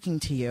just speaking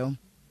to you.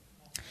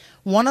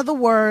 One of the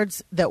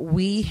words that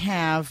we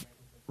have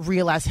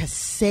realized has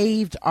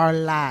saved our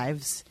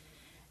lives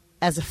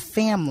as a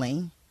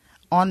family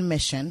on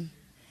mission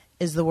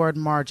is the word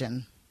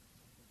margin.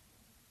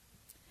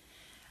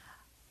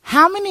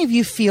 How many of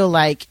you feel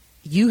like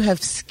you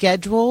have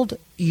scheduled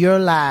your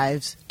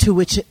lives to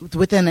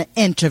within an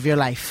inch of your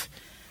life,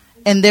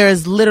 and there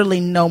is literally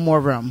no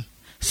more room?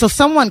 So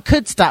someone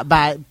could stop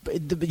by,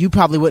 you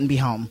probably wouldn't be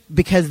home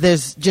because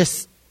there's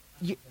just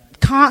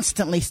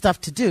constantly stuff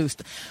to do.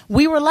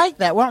 We were like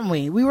that, weren't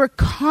we? We were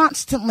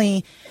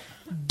constantly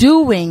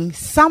doing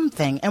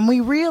something, and we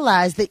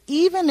realized that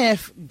even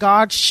if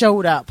God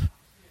showed up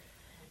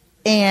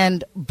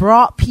and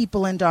brought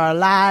people into our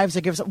lives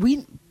or give us,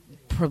 we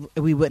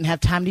wouldn't have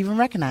time to even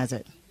recognize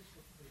it.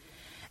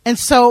 And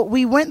so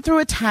we went through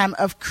a time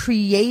of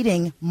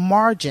creating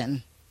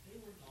margin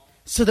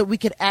so that we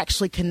could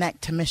actually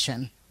connect to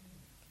mission.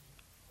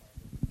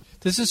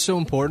 This is so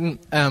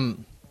important.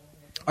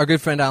 Our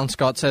good friend Alan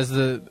Scott says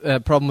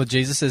the problem with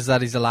Jesus is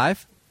that he's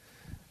alive.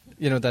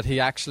 You know, that he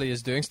actually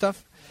is doing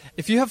stuff.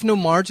 If you have no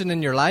margin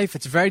in your life,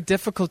 it's very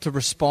difficult to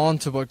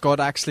respond to what God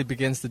actually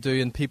begins to do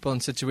in people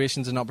and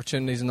situations and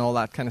opportunities and all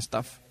that kind of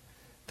stuff.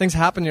 Things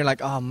happen, you're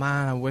like, oh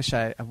man, I wish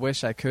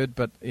I could,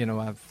 but you know,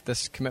 I have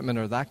this commitment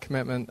or that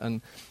commitment,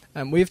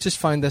 and we've just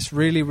found this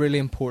really, really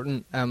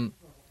important.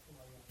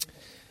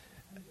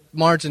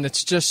 Margin,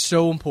 it's just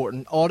so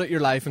important. Audit your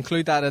life,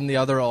 include that in the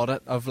other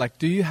audit of like,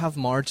 do you have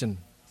margin?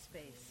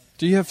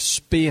 Do you have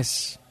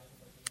space?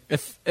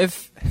 If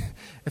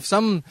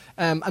some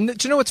and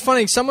do you know what's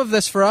funny? Some of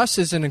this for us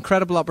is an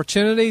incredible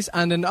opportunities,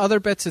 and in other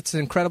bits it's an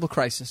incredible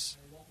crisis,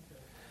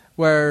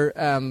 where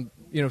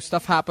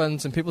stuff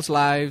happens in people's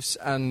lives,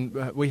 and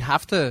we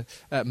have to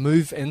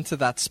move into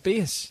that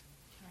space.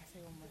 Can I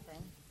say one more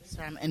thing?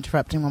 Sorry, I'm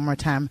interrupting one more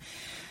time.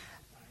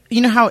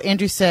 You know how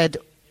Andrew said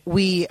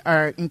we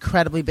are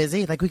incredibly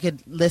busy? Like, we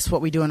could list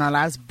what we do in our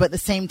lives, but at the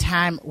same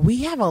time,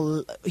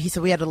 he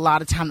said we had a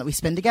lot of time that we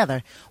spend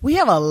together. We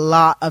have a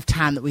lot of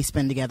time that we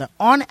spend together.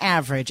 On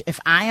average,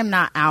 if I am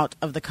not out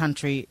of the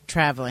country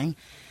traveling,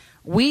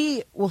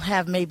 we will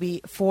have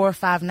maybe 4 or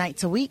 5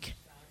 nights a week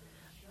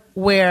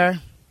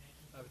where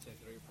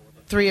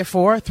three or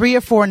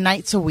four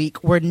nights a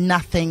week where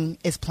nothing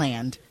is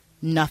planned.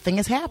 Nothing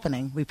is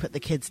happening. We put the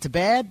kids to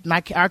bed.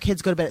 Our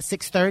kids go to bed at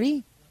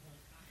 6:30.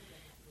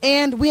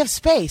 And we have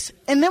space.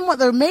 And then what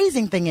the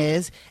amazing thing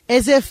is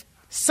if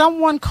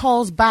someone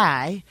calls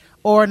by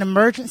or an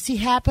emergency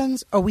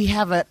happens or we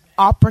have an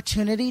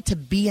opportunity to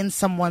be in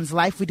someone's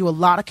life, we do a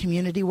lot of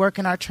community work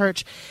in our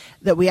church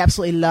that we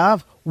absolutely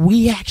love,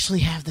 we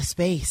actually have the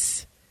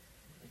space.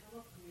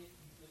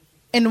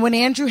 And when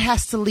Andrew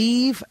has to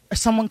leave or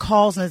someone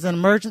calls and there's an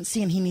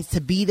emergency and he needs to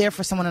be there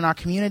for someone in our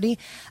community,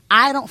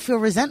 I don't feel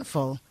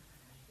resentful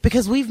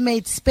because we've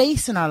made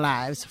space in our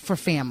lives for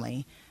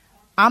family.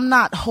 I'm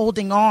not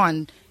holding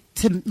on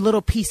to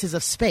little pieces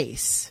of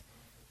space.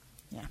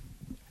 Yeah.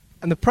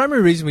 And the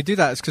primary reason we do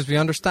that is because we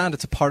understand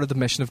it's a part of the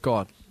mission of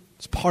God.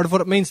 It's part of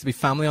what it means to be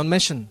family on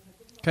mission.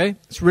 Okay?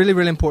 It's really,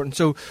 really important.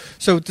 So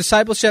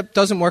discipleship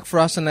doesn't work for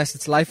us unless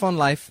it's life on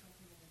life.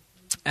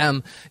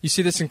 You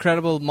see this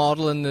incredible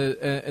model in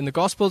the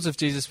Gospels of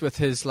Jesus with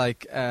his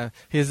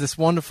he has this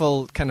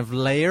wonderful kind of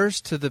layers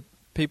to the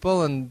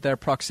people and their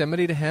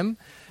proximity to him.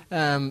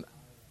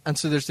 And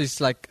so there's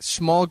these like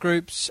small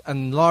groups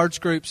and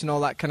large groups and all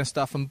that kind of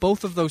stuff. And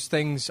both of those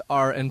things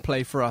are in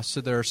play for us.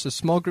 So there's a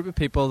small group of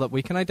people that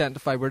we can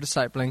identify we're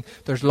discipling.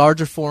 There's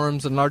larger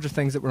forums and larger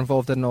things that we're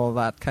involved in and all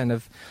that kind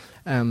of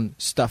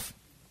stuff.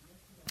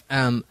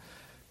 That's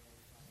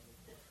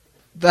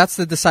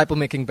the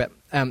disciple-making bit.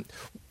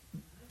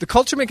 The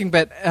culture-making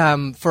bit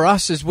for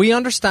us is we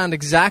understand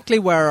exactly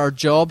where our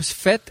jobs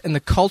fit in the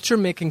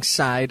culture-making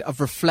side of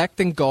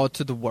reflecting God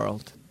to the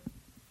world.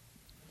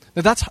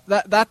 Now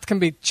that can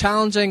be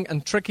challenging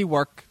and tricky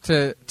work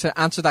to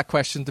answer that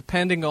question,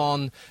 depending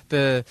on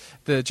the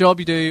job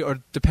you do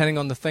or depending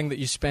on the thing that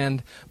you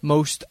spend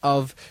most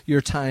of your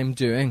time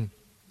doing.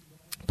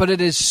 But it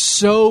is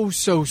so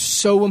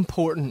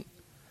important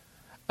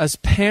as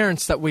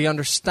parents that we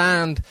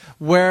understand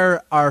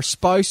where our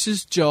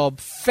spouse's job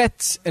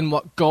fits in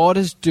what God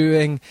is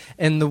doing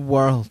in the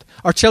world.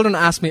 Our children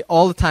ask me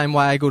all the time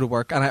why I go to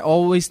work, and I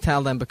always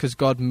tell them because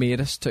God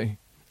made us to.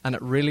 And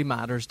it really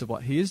matters to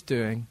what He is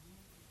doing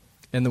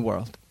in the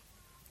world.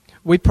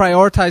 We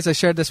prioritize, I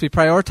shared this, we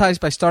prioritize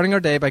by starting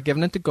our day by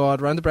giving it to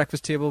God. Around the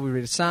breakfast table, we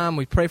read a psalm,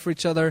 we pray for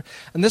each other.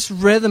 And this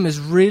rhythm is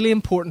really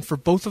important for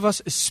both of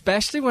us,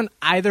 especially when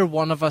either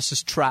one of us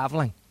is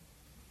traveling.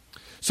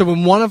 So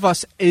when one of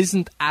us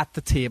isn't at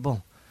the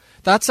table,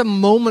 that's a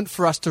moment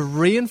for us to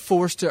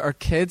reinforce to our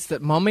kids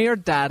that mommy or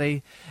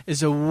daddy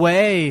is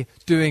away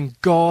doing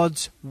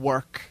God's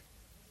work.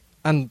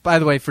 And by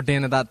the way, for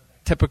Dana, that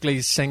typically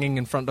is singing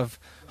in front of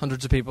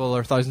hundreds of people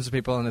or thousands of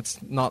people, and it's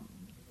not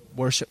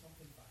worship.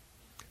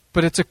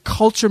 But it's a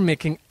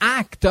culture-making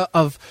act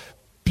of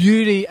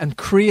beauty and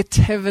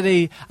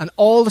creativity and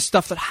all the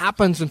stuff that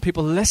happens when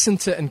people listen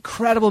to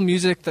incredible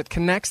music that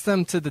connects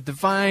them to the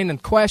divine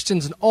and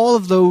questions and all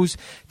of those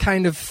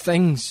kind of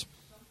things.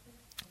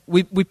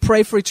 We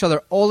pray for each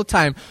other all the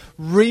time,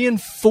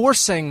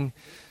 reinforcing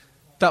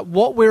that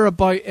what we're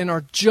about in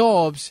our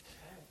jobs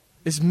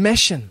is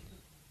mission.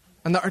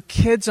 And that our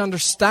kids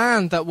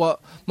understand that what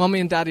mommy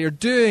and daddy are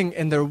doing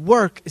in their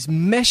work is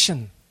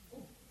mission.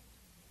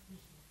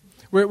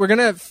 We're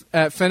going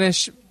to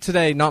finish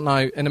today, not now,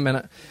 in a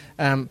minute,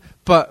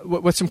 but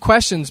with some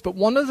questions. But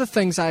one of the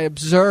things I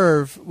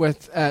observe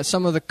with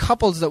some of the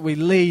couples that we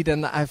lead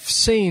and that I've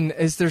seen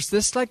is there's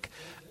this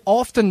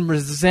often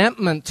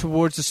resentment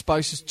towards the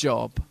spouse's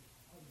job.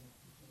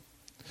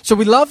 So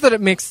we love that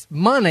it makes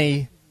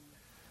money,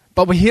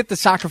 but we hate the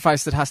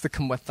sacrifice that has to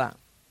come with that.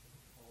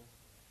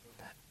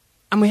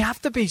 And we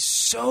have to be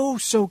so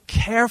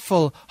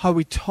careful how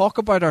we talk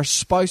about our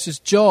spouse's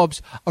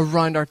jobs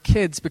around our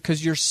kids,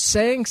 because you're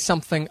saying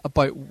something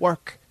about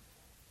work.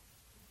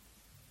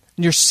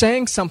 And you're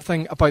saying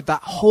something about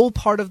that whole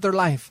part of their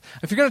life.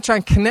 If you're going to try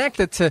and connect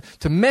it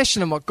to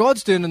mission and what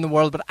God's doing in the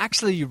world, but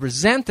actually you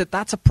resent it,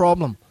 that's a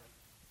problem.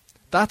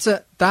 That's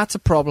a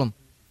problem.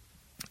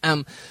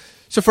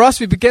 So for us,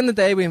 we begin the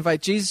day, we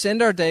invite Jesus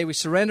into our day, we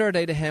surrender our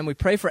day to Him, we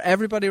pray for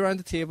everybody around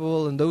the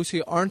table and those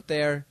who aren't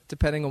there,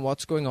 depending on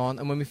what's going on.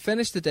 And when we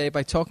finish the day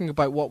by talking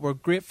about what we're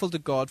grateful to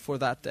God for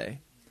that day.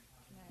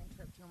 Can I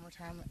interrupt you one more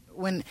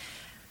time?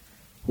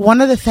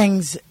 One of the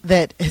things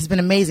that has been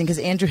amazing, because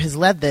Andrew has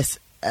led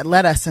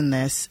us in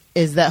this,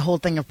 is that whole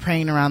thing of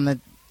praying around the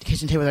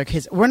kitchen table with our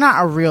kids. We're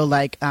not a real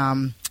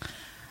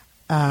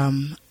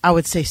I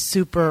would say,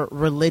 super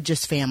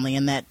religious family,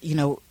 and that,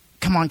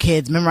 come on,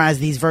 kids, memorize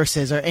these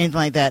verses or anything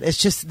like that.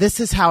 It's just, this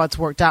is how it's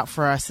worked out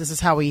for us. This is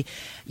how we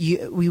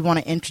want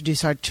to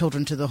introduce our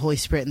children to the Holy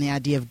Spirit and the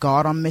idea of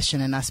God on mission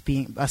and us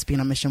being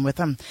on mission with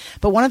them.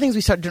 But one of the things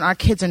we started doing, our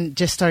kids are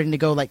just starting to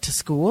go to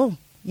school,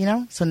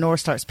 So Nora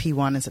starts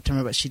P1 in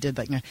September, but she did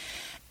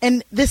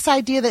and this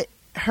idea that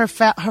her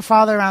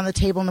father around the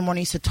table in the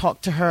morning used to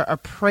talk to her or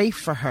pray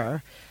for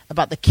her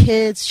about the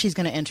kids she's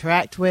going to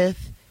interact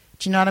with.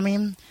 Do you know what I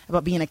mean?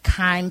 About being a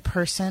kind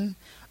person.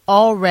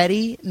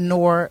 Already,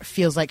 Nor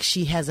feels like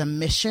she has a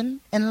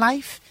mission in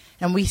life,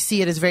 and we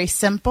see it as very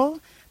simple,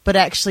 but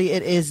actually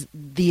it is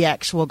the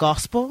actual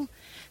gospel.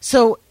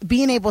 So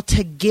being able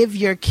to give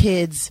your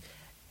kids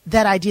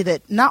that idea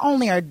that not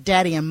only are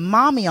daddy and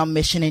mommy on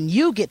mission, and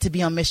you get to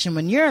be on mission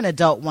when you're an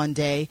adult one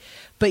day,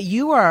 but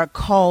you are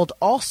called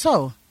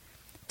also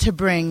to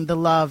bring the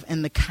love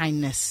and the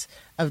kindness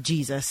of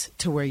Jesus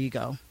to where you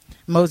go.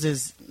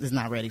 Moses is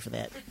not ready for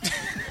that.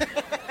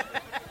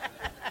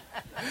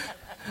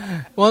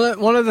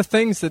 One of the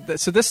things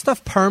so this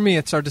stuff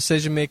permeates our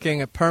decision making,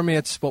 it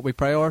permeates what we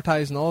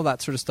prioritize and all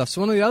that sort of stuff.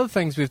 So one of the other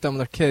things we've done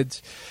with our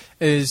kids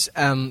is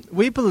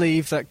we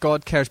believe that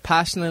God cares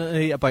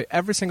passionately about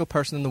every single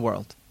person in the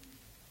world.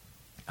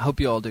 I hope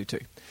you all do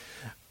too.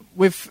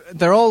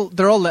 They're all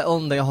little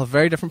and they all have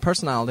very different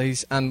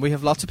personalities, and we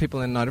have lots of people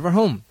in and out of our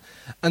home.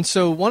 And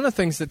so one of the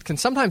things that can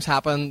sometimes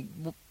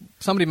happen,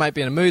 somebody might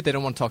be in a mood, they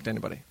don't want to talk to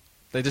anybody.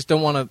 They just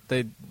don't want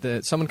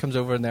to. Someone comes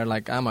over and they're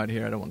like, I'm out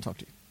here, I don't want to talk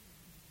to you.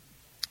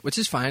 Which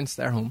is fine, it's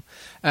their home.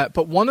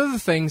 But one of the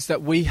things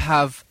that we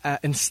have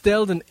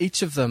instilled in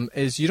each of them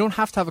is you don't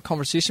have to have a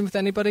conversation with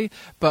anybody,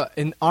 but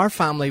in our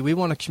family, we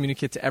want to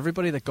communicate to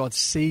everybody that God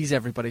sees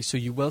everybody, so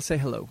you will say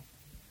hello.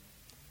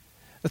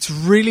 That's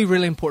really,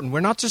 really important. We're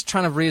not just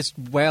trying to raise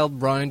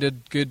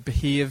well-rounded,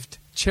 good-behaved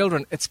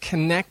children. It's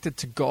connected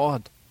to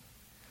God.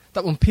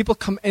 That when people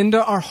come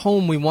into our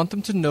home, we want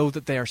them to know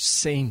that they are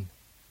seen.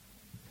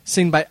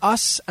 Seen by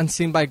us and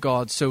seen by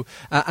God. So,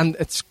 and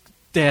it's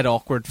dead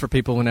awkward for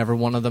people whenever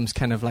one of them's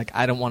kind of like,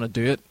 I don't want to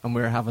do it, and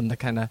we're having the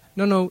kind of,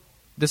 no,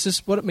 this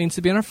is what it means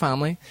to be in our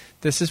family.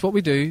 This is what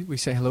we do. We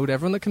say hello to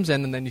everyone that comes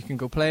in, and then you can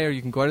go play, or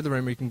you can go out of the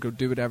room, or you can go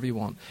do whatever you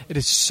want. It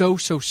is so,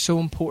 so, so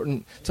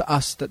important to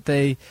us that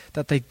they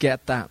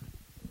get that.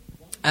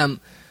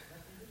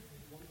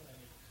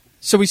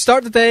 So we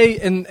start the day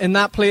in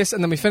that place,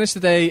 and then we finish the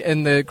day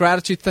in the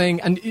gratitude thing.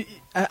 And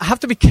I have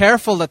to be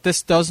careful that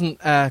this doesn't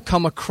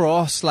come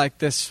across like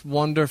this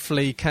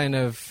wonderfully kind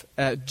of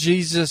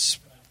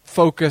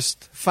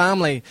Jesus-focused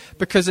family,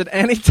 because at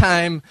any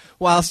time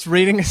whilst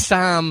reading a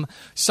psalm,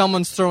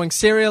 someone's throwing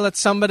cereal at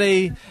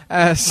somebody.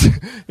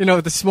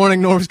 This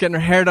morning Nora's getting her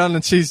hair done,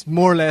 and she's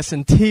more or less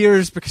in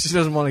tears because she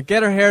doesn't want to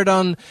get her hair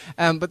done.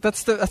 But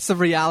that's the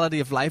reality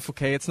of life.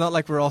 Okay, it's not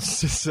like we're all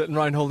just sitting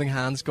around holding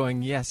hands,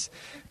 going, "Yes,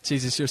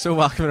 Jesus, you're so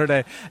welcome in our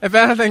day." If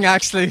anything,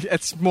 actually,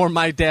 it's more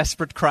my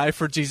desperate cry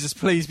for Jesus,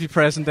 please be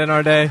present in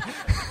our day.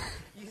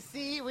 You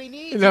see, we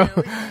need you.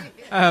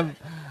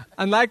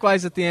 And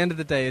likewise, at the end of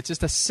the day, it's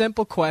just a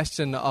simple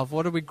question of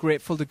what are we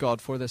grateful to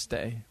God for this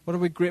day? What are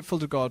we grateful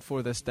to God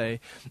for this day?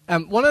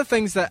 One of the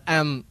things that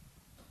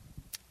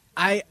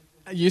I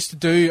used to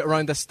do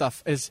around this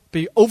stuff is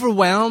be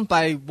overwhelmed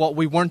by what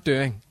we weren't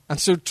doing. And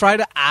so try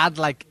to add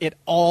it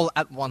all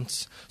at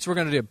once. So we're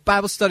going to do a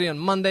Bible study on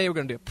Monday. We're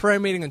going to do a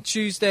prayer meeting on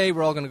Tuesday.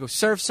 We're all going to go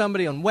serve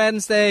somebody on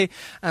Wednesday.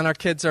 And our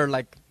kids are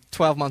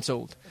 12 months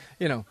old,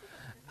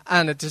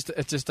 And it just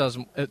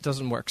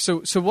doesn't work.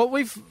 So what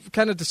we've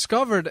kind of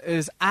discovered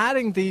is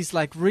adding these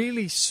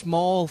really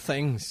small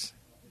things.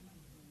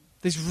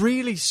 These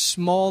really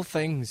small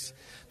things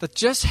that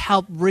just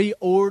help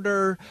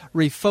reorder,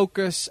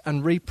 refocus,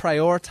 and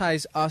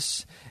reprioritize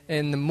us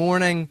in the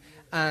morning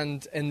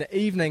and in the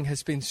evening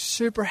has been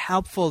super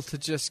helpful to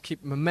just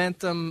keep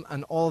momentum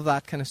and all of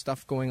that kind of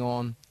stuff going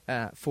on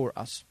for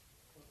us.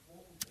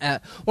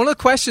 One of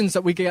the questions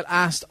that we get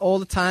asked all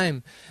the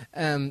time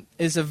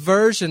is a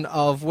version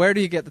of where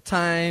do you get the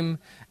time?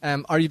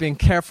 Are you being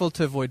careful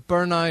to avoid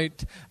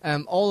burnout?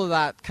 All of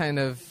that kind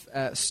of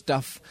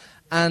stuff.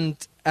 And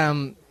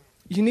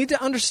you need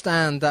to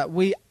understand that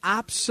we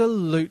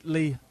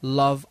absolutely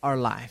love our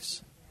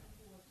lives.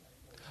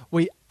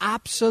 We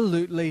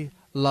absolutely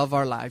love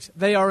our lives.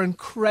 They are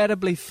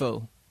incredibly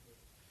full.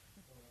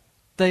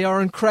 They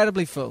are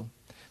incredibly full.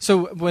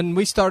 So when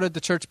we started the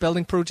church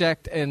building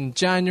project in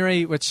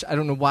January, which I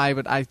don't know why,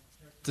 but I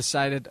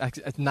decided,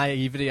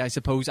 naivety I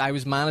suppose, I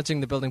was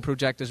managing the building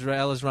project as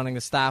well as running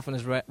the staff and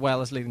as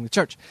well as leading the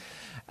church.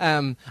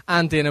 And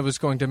Dana was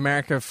going to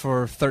America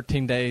for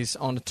 13 days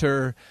on a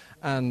tour,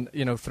 and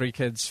 3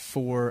 kids,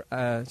 4.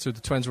 So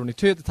the twins were only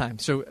 2 at the time.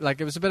 So it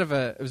was a bit of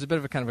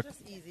a kind of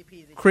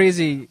a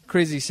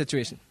crazy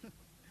situation.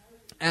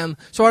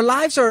 So our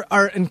lives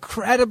are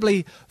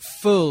incredibly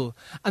full.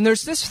 And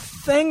there's this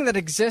thing that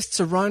exists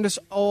around us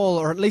all,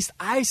 or at least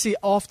I see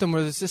often,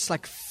 where there's this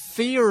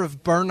fear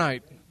of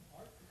burnout.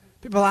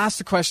 People ask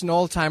the question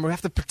all the time, we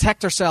have to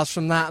protect ourselves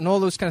from that and all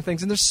those kind of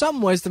things. And there's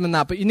some wisdom in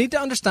that, but you need to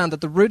understand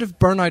that the root of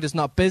burnout is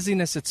not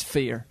busyness, it's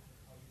fear.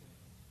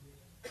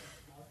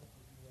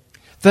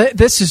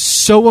 This is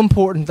so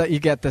important that you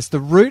get this. The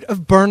root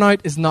of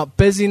burnout is not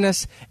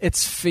busyness,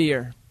 it's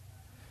fear.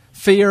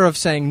 Fear of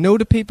saying no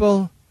to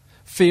people,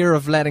 fear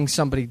of letting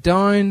somebody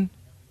down,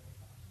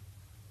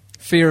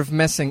 fear of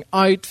missing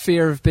out,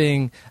 fear of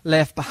being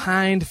left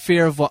behind,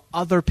 fear of what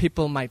other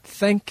people might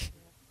think.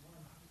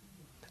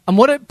 And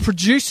what it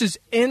produces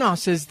in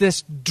us is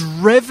this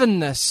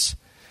drivenness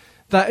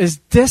that is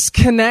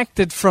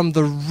disconnected from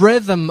the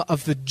rhythm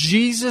of the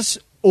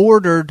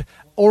Jesus-ordered,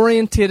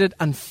 orientated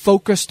and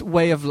focused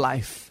way of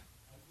life.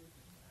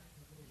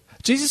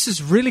 Jesus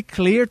is really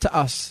clear to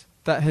us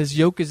that his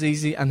yoke is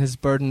easy and his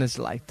burden is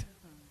light.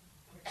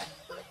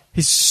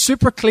 He's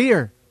super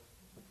clear.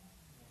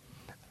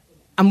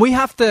 And we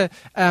have to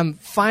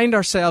find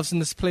ourselves in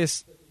this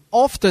place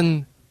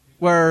often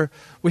where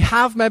we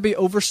have maybe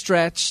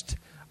overstretched,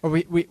 or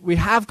we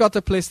have got to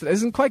a place that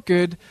isn't quite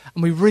good,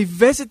 and we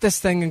revisit this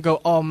thing and go,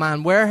 oh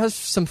man, where has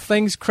some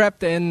things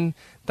crept in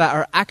that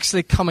are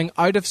actually coming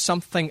out of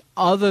something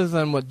other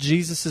than what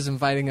Jesus is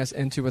inviting us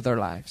into with our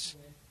lives?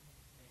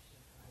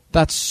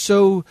 That's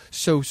so,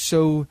 so,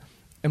 so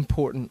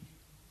important.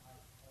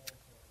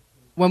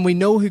 When we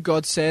know who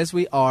God says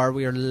we are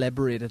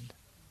liberated.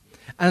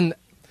 And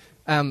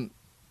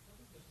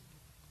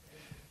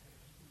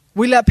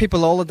we let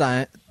people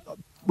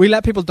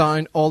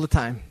down all the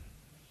time.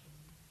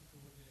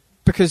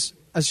 Because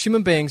as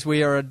human beings,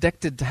 we are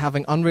addicted to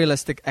having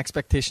unrealistic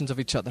expectations of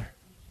each other.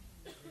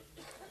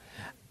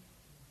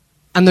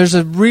 And there's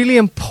a really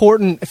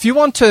important, if you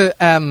want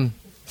to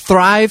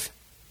thrive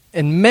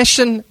in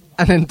mission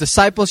and in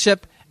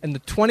discipleship in the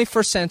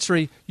 21st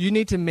century, you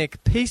need to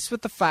make peace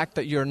with the fact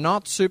that you're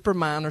not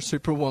Superman or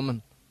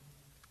Superwoman.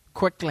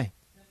 Quickly.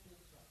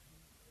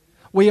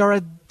 We are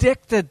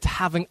addicted to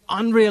having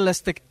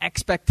unrealistic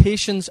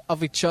expectations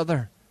of each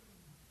other.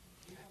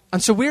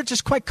 And so we're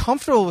just quite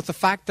comfortable with the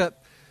fact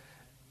that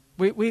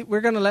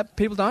we're going to let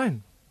people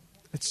down.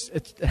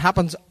 It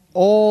happens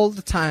all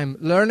the time.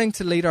 Learning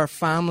to lead our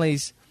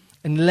families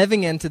and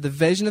living into the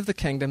vision of the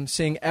kingdom,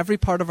 seeing every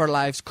part of our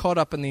lives caught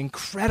up in the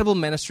incredible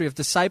ministry of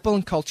disciple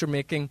and culture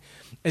making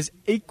is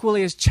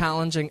equally as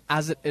challenging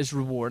as it is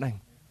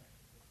rewarding.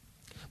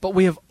 But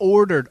we have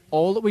ordered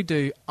all that we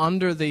do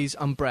under these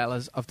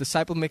umbrellas of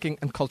disciple making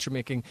and culture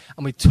making,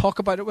 and we talk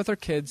about it with our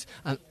kids,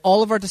 and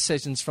all of our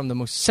decisions from the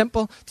most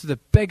simple to the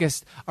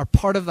biggest are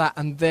part of that,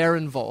 and they're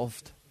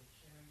involved.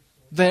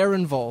 They're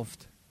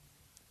involved.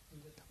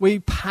 We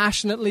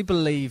passionately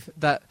believe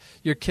that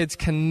your kids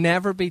can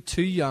never be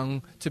too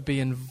young to be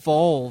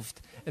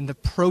involved in the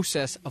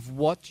process of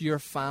what your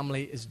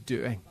family is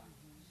doing.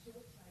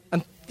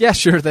 And yeah,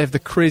 sure, they have the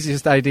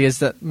craziest ideas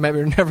that maybe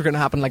are never going to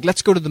happen. Like,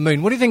 let's go to the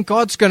moon. What do you think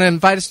God's going to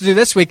invite us to do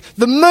this week?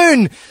 The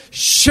moon!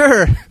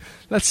 Sure.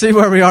 Let's see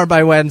where we are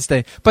by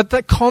Wednesday. But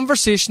that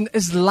conversation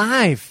is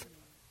live.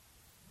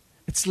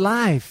 It's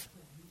live.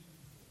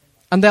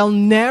 And they'll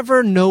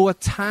never know a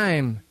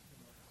time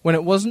when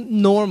it wasn't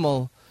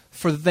normal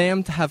for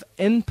them to have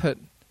input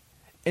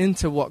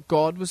into what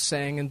God was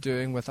saying and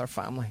doing with our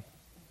family.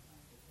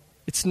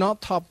 It's not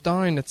top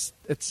down. It's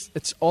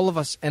all of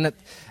us in it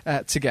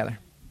together.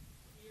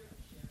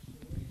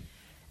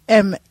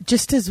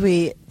 Just as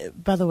we,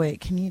 by the way,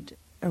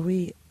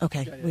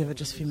 okay, we have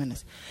just a few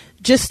minutes.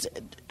 Just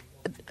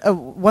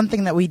one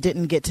thing that we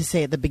didn't get to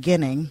say at the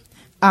beginning.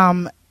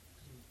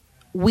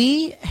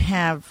 We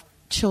have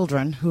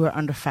children who are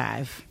under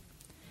 5.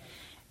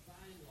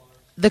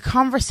 The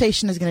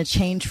conversation is going to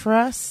change for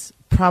us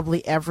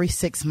probably every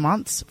 6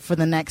 months for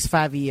the next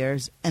 5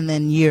 years, and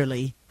then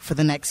yearly for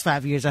the next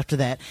 5 years after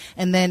that.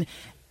 And then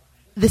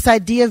this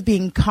idea of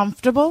being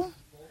comfortable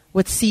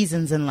with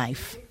seasons in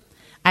life.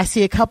 I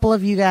see a couple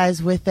of you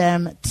guys with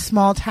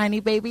small, tiny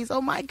babies.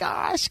 Oh, my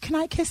gosh. Can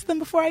I kiss them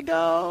before I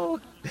go?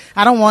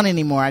 I don't want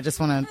any more. I just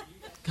want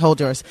to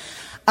hold yours.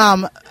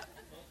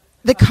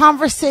 The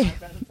conversation.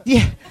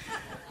 Yeah.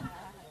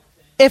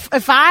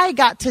 If I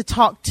got to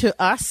talk to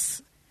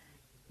us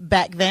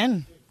back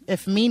then,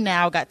 if me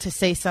now got to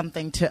say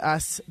something to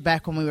us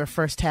back when we were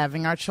first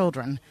having our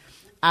children,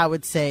 I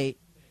would say,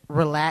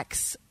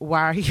 relax.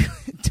 Why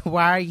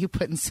are you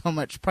putting so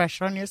much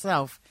pressure on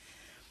yourself?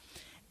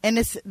 And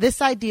it's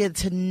this idea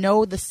to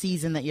know the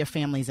season that your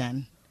family's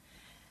in.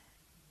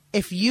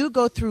 If you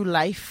go through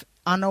life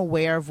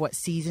unaware of what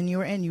season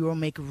you're in, you will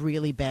make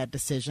really bad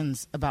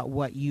decisions about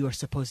what you are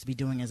supposed to be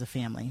doing as a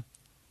family.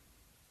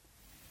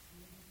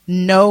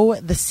 Know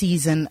the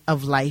season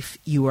of life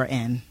you are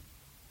in.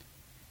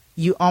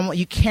 You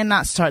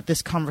cannot start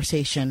this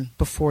conversation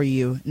before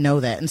you know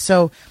that. And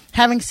so,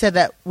 having said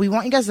that, we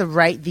want you guys to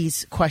write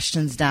these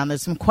questions down.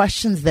 There's some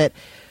questions that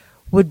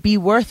would be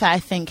worth, I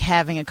think,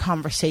 having a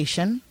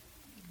conversation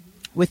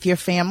with your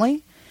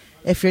family.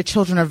 If your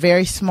children are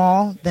very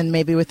small, then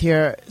maybe with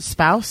your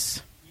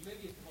spouse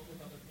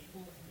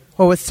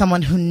or with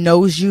someone who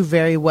knows you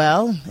very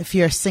well. If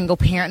you're a single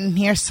parent in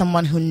here,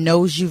 someone who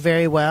knows you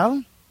very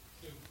well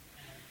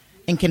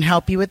and can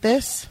help you with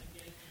this.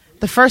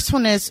 The first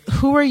one is,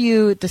 who are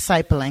you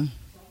discipling?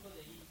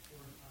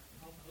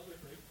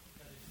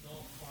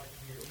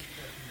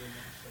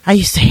 I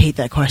used to hate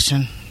that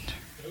question.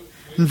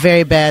 I'm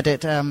very bad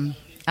at,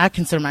 I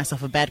consider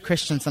myself a bad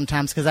Christian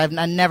sometimes because I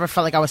never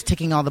felt like I was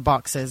ticking all the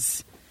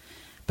boxes.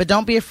 But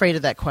don't be afraid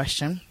of that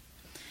question.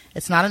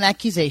 It's not an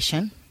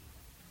accusation.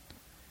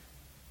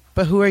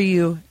 But who are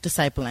you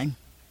discipling?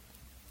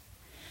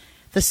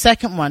 The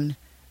second one,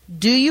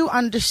 do you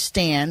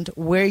understand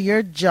where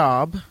your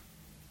job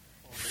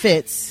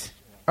fits,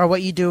 or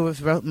what you do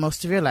with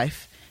most of your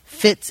life,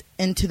 fits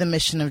into the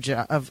mission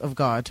of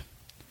God?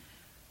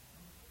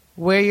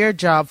 Where your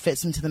job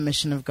fits into the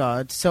mission of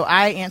God. So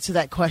I answer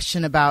that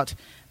question about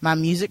my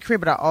music career,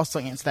 but I also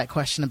answer that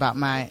question about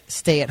my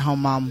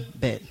stay-at-home mom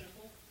bit.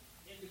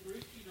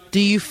 Do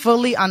you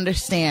fully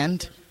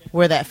understand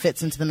where that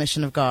fits into the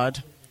mission of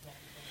God?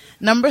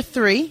 Number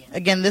 3,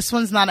 again, this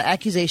one's not an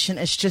accusation.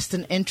 It's just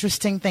an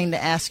interesting thing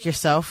to ask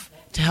yourself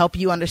to help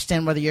you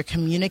understand whether you're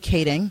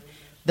communicating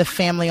the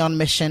family on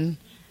mission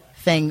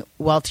thing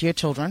well to your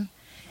children.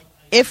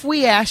 If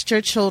we asked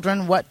your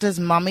children, what does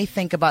mommy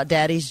think about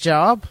daddy's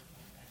job?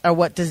 Or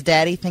what does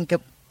daddy think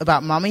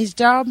about mommy's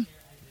job?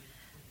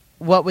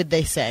 What would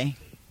they say?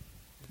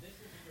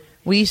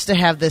 We used to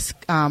have this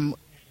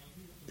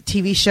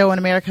TV show in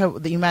America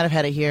that you might have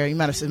had it here. It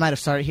might have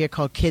started here,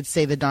 called Kids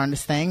Say the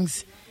Darndest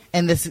Things.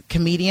 And this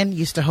comedian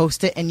used to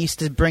host it and used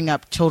to bring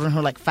up children who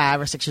are like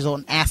 5 or 6 years old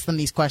and ask them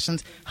these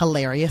questions.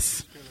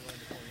 Hilarious.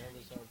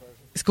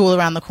 School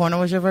Around the Corner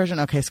was your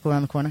version? Okay, School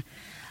Around the Corner.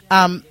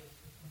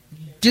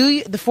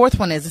 The fourth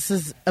one is, this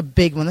is a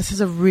big one. This is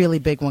a really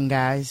big one,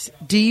 guys.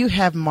 Do you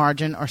have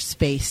margin or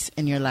space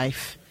in your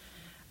life?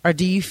 Or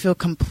do you feel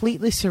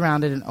completely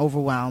surrounded and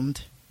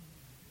overwhelmed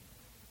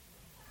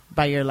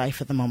by your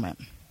life at the moment?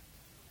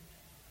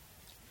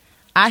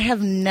 I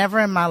have never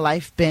in my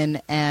life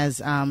been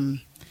as,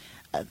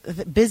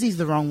 busy is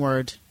the wrong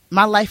word.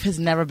 My life has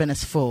never been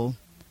as full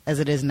as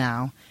it is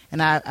now.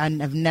 And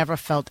I've never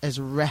felt as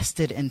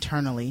rested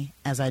internally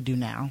as I do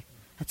now.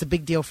 That's a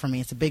big deal for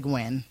me. It's a big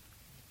win.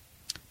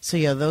 So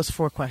yeah, those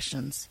 4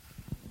 questions.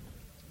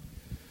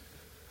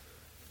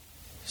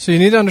 So you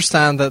need to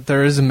understand that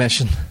there is a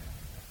mission.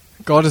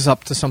 God is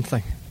up to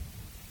something.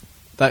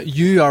 That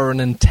you are an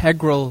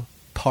integral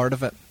part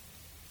of it.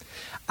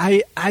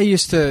 I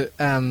used to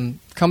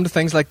come to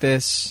things like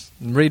this,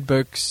 and read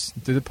books,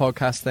 do the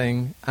podcast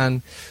thing,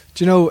 and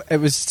do you know, it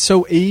was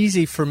so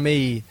easy for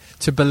me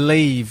to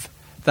believe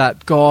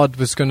that God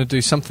was going to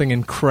do something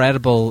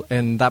incredible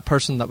in that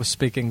person that was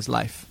speaking's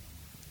life.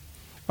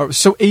 Or it was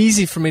so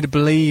easy for me to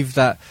believe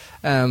that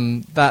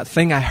that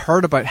thing I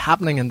heard about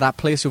happening in that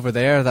place over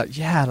there, that,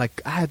 yeah,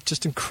 like I had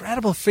just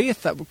incredible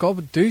faith that God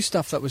would do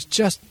stuff that was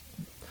just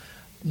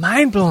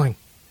mind-blowing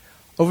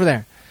over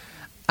there.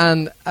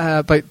 And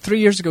about 3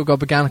 years ago, God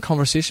began a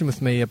conversation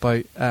with me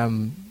about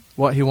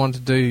what he wanted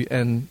to do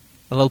in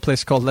a little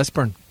place called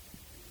Lisburn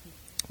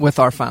with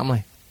our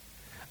family.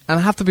 And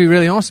I have to be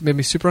really honest, it made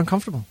me super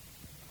uncomfortable.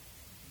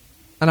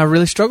 And I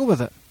really struggled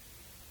with it.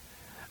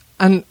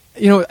 And,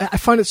 you know, I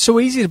found it so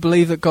easy to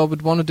believe that God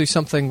would want to do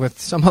something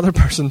with some other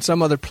person,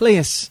 some other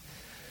place.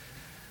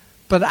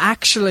 But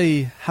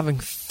actually having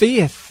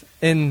faith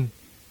in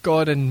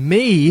God in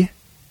me,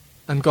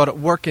 and God at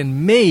work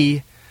in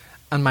me,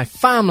 and my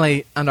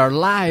family, and our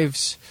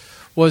lives,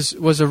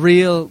 was a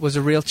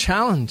real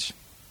challenge.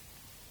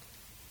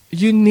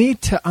 You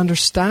need to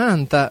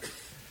understand that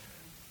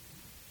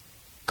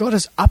God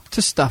is up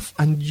to stuff,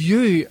 and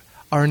you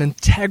are an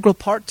integral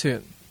part to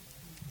it.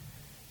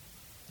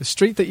 The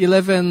street that you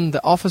live in,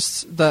 the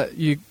office that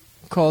you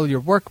call your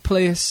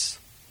workplace,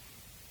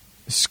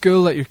 the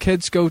school that your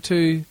kids go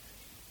to.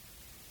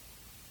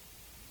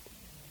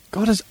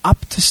 God is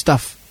up to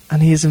stuff,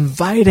 and he is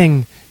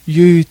inviting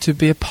you to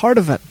be a part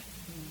of it.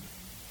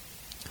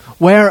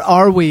 Where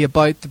are we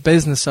about the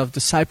business of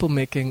disciple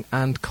making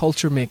and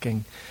culture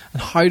making?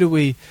 And how do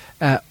we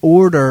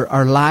order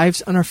our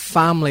lives and our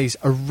families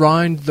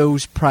around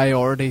those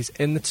priorities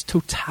in its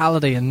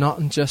totality and not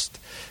in just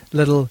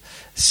little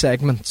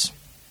segments?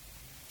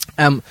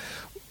 Why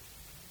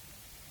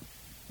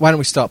don't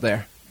we stop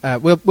there?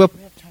 We'll Do we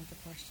have time for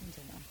questions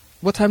or no?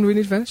 What time do we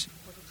need to finish?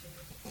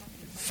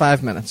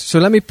 5 minutes.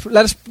 So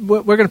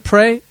we're going to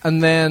pray,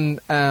 and then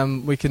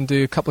we can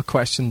do a couple of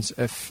questions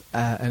if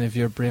any of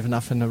you are brave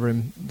enough in a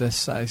room this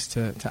size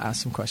to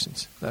ask some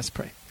questions. Let's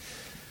pray.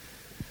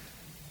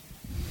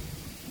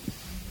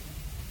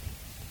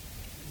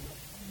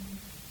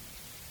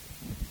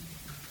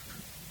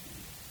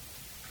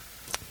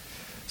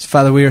 So,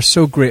 Father, we are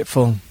so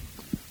grateful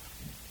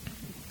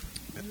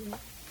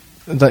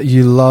that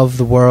you love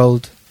the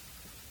world,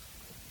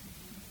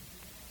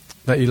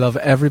 that you love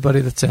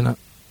everybody that's in it.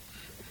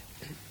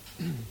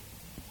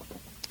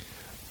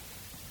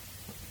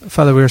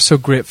 Father, we are so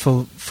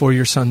grateful for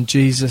your Son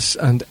Jesus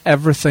and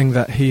everything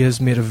that he has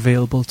made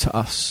available to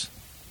us.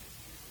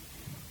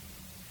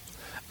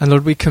 And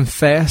Lord, we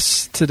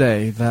confess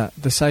today that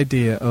this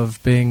idea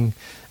of being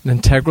an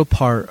integral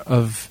part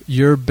of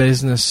your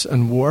business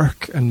and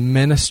work and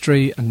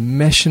ministry and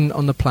mission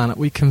on the planet,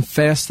 we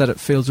confess that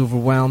it feels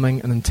overwhelming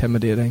and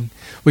intimidating.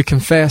 We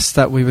confess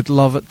that we would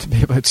love it to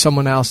be about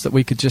someone else that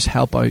we could just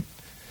help out.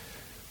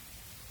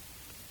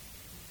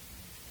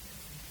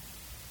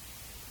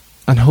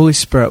 And Holy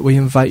Spirit, we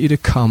invite you to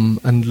come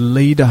and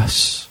lead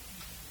us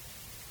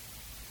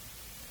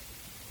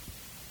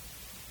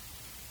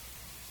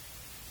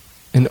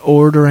in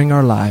ordering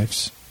our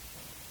lives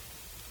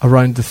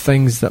around the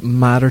things that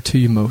matter to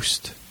you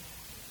most.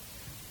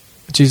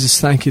 Jesus,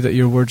 thank you that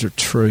your words are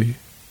true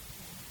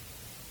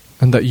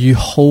and that you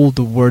hold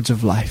the words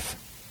of life.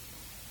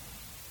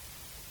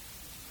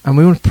 And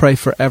we want to pray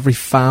for every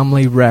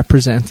family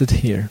represented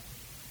here.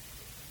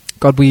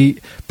 God, we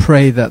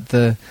pray that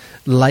the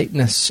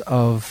lightness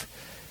of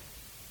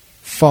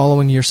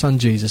following your Son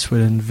Jesus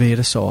would invade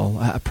us all.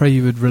 I pray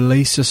you would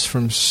release us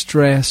from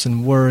stress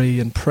and worry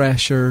and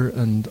pressure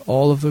and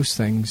all of those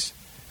things.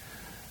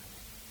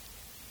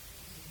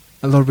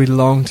 And Lord, we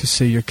long to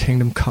see your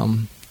kingdom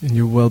come and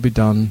your will be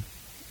done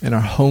in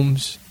our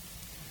homes,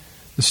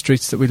 the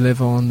streets that we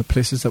live on, the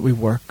places that we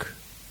work,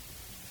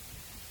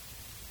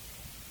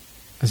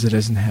 as it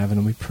is in heaven.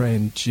 And we pray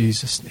in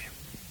Jesus' name.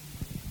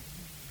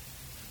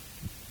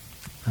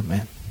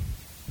 Amen.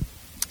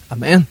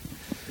 Amen.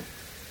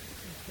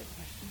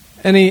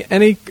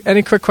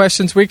 Any quick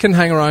questions? We can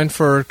hang around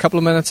for a couple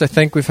of minutes. I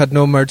think we've had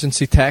no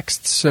emergency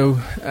texts, so.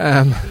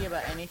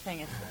 About anything,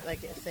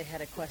 if they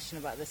had a question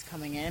about this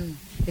coming in,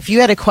 if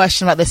you had a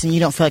question about this and you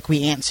don't feel like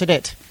we answered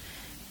it,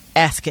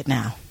 ask it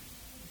now.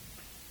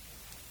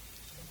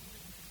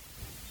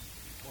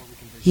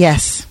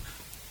 Yes.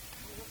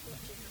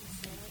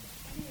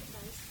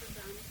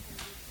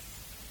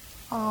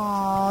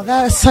 Oh,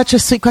 that is such a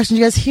sweet question. Did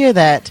you guys hear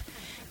that?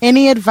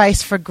 Any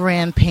advice for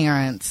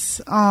grandparents?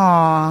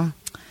 Oh,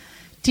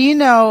 do you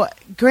know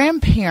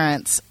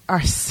grandparents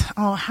are?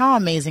 Oh, how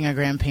amazing are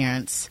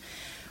grandparents?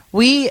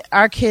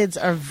 Our kids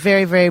are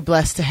very, very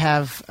blessed to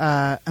have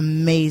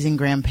amazing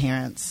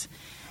grandparents.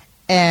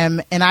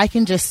 And I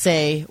can just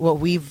say what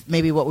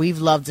we've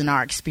loved in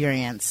our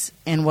experience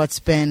and what's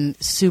been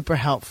super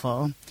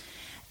helpful.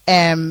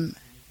 I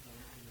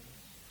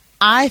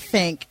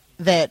think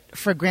that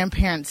for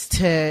grandparents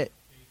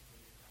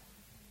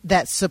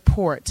that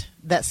support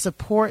that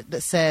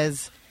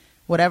says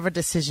whatever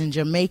decisions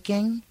you're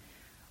making,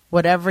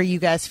 whatever you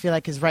guys feel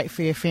like is right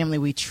for your family,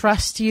 we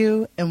trust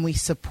you and we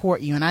support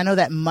you. And I know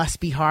that must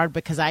be hard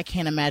because I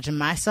can't imagine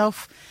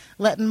myself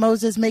letting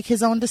Moses make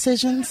his own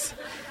decisions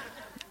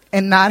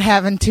and not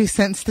having 2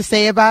 cents to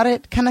say about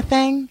it kind of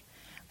thing.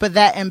 But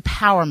that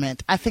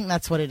empowerment, I think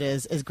that's what it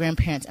is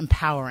grandparents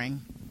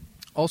empowering.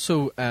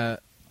 Also,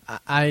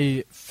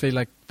 I feel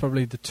like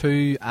probably the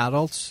two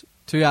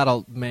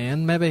adult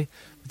men, maybe,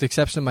 with the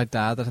exception of my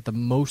dad, that had the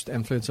most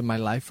influence in my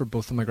life were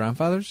both of my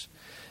grandfathers.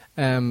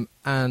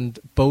 And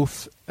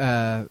both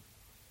by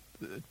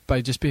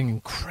just being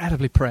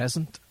incredibly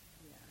present.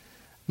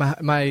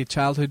 My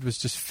childhood was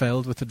just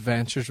filled with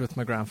adventures with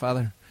my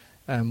grandfather,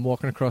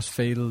 walking across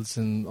fields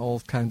and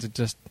all kinds of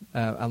just,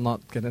 I'll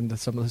not get into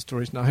some of the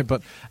stories now,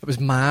 but it was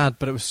mad,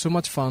 but it was so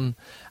much fun.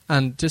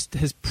 And just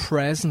his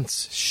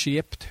presence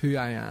shaped who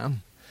I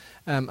am.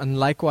 And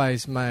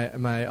likewise,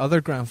 my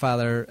other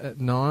grandfather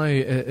now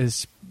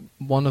is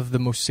one of the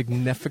most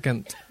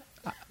significant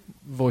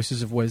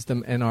voices of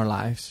wisdom in our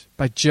lives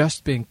by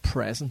just being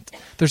present.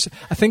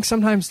 I think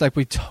sometimes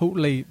we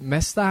totally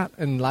miss that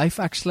in life,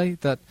 actually,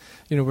 that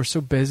we're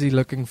so busy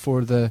looking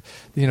for the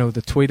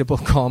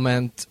tweetable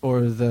comment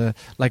or the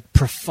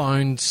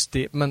profound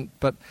statement.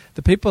 But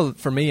the people,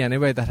 for me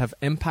anyway, that have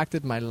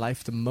impacted my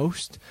life the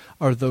most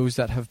are those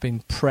that have been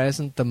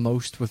present the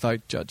most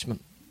without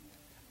judgment.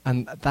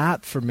 And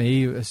that, for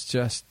me, was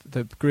just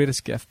the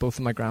greatest gift both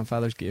of my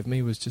grandfathers gave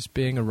me, was just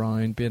being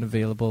around, being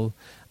available,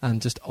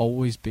 and just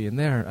always being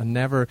there. And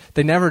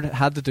they never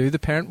had to do the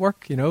parent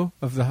work,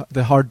 of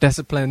the hard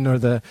discipline or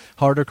the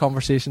harder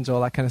conversations, all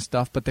that kind of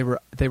stuff. But they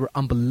were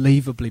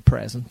unbelievably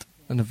present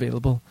and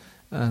available,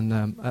 and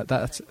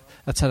that's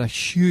had a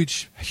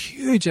huge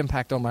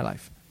impact on my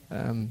life.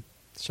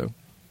 So,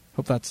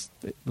 hope that's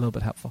a little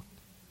bit helpful.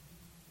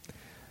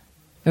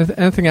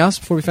 Anything else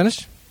before we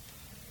finish?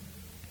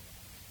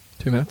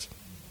 2 minutes.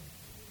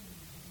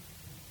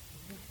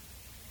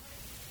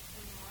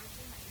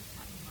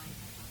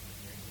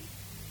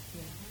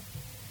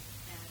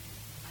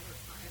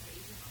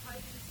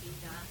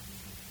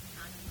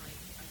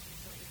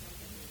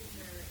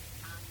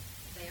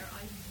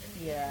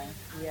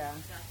 Yeah.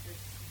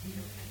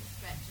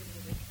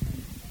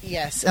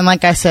 Yes, and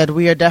like I said,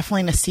 we are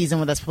definitely in a season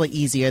where that's probably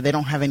easier. They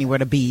don't have anywhere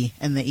to be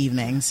in the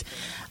evenings.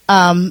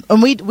 And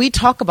we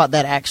talk about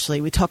that,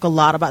 actually. We talk a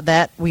lot about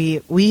that.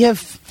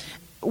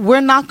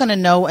 We're not going to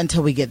know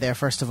until we get there,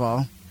 first of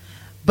all.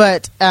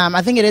 But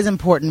I think it is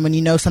important when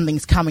you know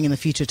something's coming in the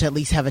future to at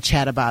least have a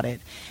chat about it.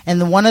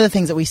 And one of the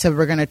things that we said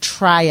we're going to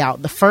try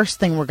out, the first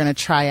thing we're going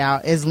to try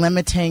out is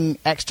limiting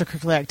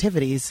extracurricular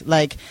activities.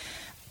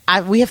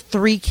 We have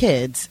 3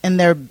 kids, and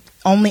they're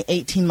only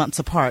 18 months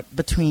apart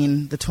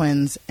between the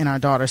twins and our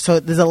daughter.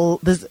 So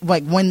there's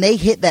when they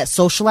hit that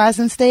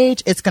socializing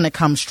stage, it's going to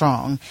come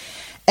strong.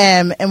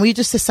 And we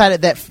just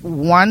decided that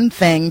one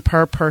thing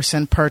per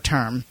person per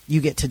term you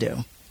get to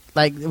do.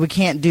 We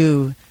can't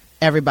do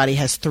everybody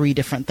has 3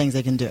 different things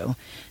they can do.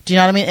 Do you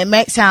know what I mean? It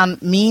might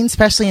sound mean,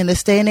 especially in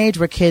this day and age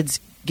where kids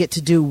get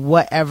to do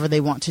whatever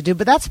they want to do.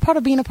 But that's part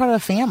of being a part of a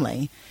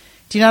family.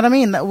 Do you know what I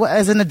mean?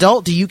 As an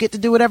adult, do you get to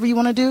do whatever you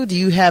want to do? Do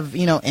you have,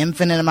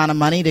 infinite amount of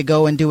money to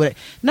go and do it?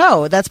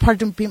 No, that's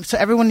part of being, so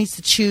everyone needs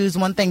to choose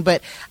one thing.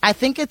 But I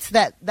think it's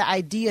the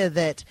idea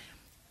that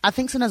I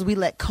think sometimes we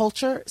let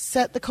culture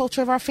set the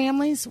culture of our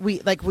families. We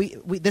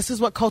this is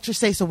what culture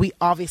says, so we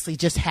obviously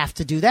just have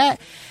to do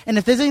that. And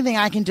if there's anything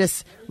I can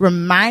just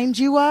remind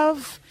you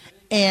of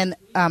and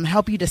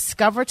help you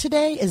discover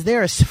today, is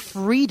there is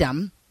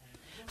freedom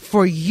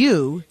for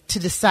you to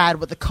decide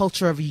what the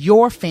culture of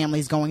your family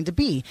is going to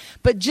be.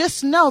 But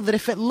just know that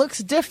if it looks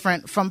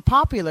different from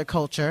popular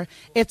culture,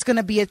 it's going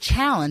to be a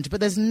challenge. But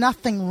there's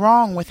nothing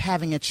wrong with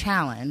having a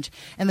challenge.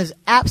 And there's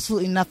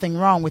absolutely nothing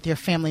wrong with your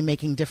family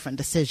making different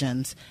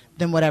decisions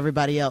than what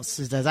everybody else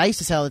does. I used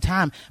to say all the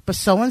time, but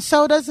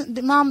so-and-so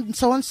doesn't, mom,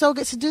 so-and-so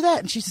gets to do that.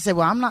 And she used to say,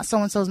 well, I'm not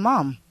so-and-so's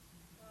mom.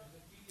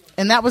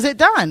 And that was it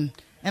done.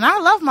 And I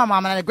love my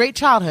mom and I had a great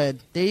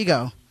childhood. There you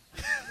go.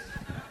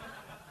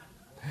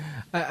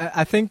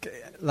 I think,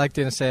 like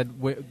Dana said,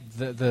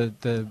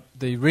 the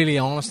really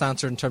honest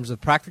answer in terms of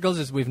practicals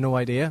is we've no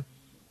idea.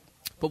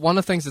 But one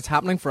of the things that's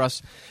happening for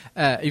us,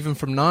 even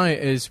from now,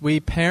 is we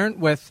parent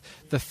with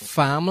the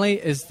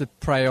family is the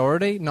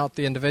priority, not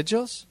the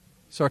individuals.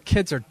 So our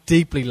kids are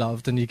deeply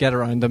loved, and you get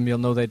around them, you'll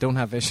know they don't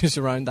have issues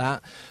around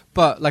that.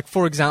 But, like,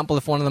 for example,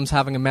 if one of them's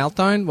having a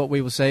meltdown, what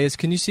we will say is,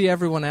 can you see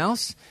everyone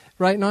else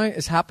right now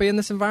is happy in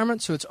this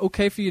environment? So it's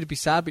okay for you to be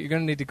sad, but you're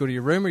going to need to go to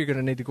your room, or you're going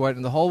to need to go out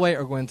in the hallway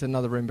or go into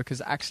another room,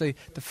 because actually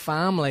the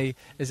family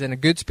is in a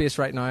good space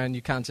right now, and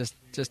you can't just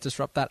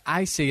disrupt that.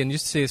 I see, and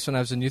used to see this when I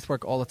was in youth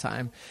work all the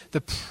time,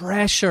 the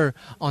pressure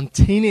on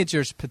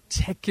teenagers,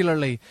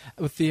 particularly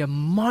with the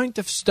amount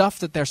of stuff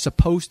that they're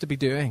supposed to be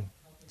doing.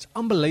 It's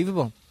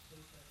unbelievable.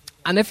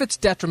 And if it's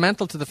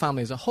detrimental to the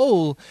family as a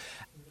whole,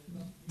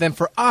 then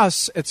for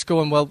us, it's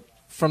going, well,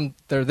 from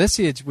they're this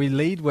age, we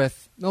lead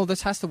with, no,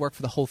 this has to work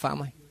for the whole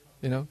family,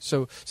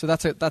 So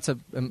that's a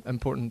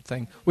important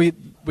thing. We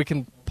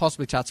can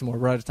possibly chat some more.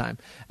 We're out of time.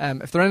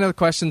 If there are any other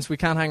questions, we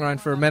can hang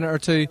around for a minute or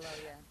two.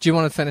 Do you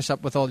want to finish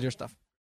up with all your stuff?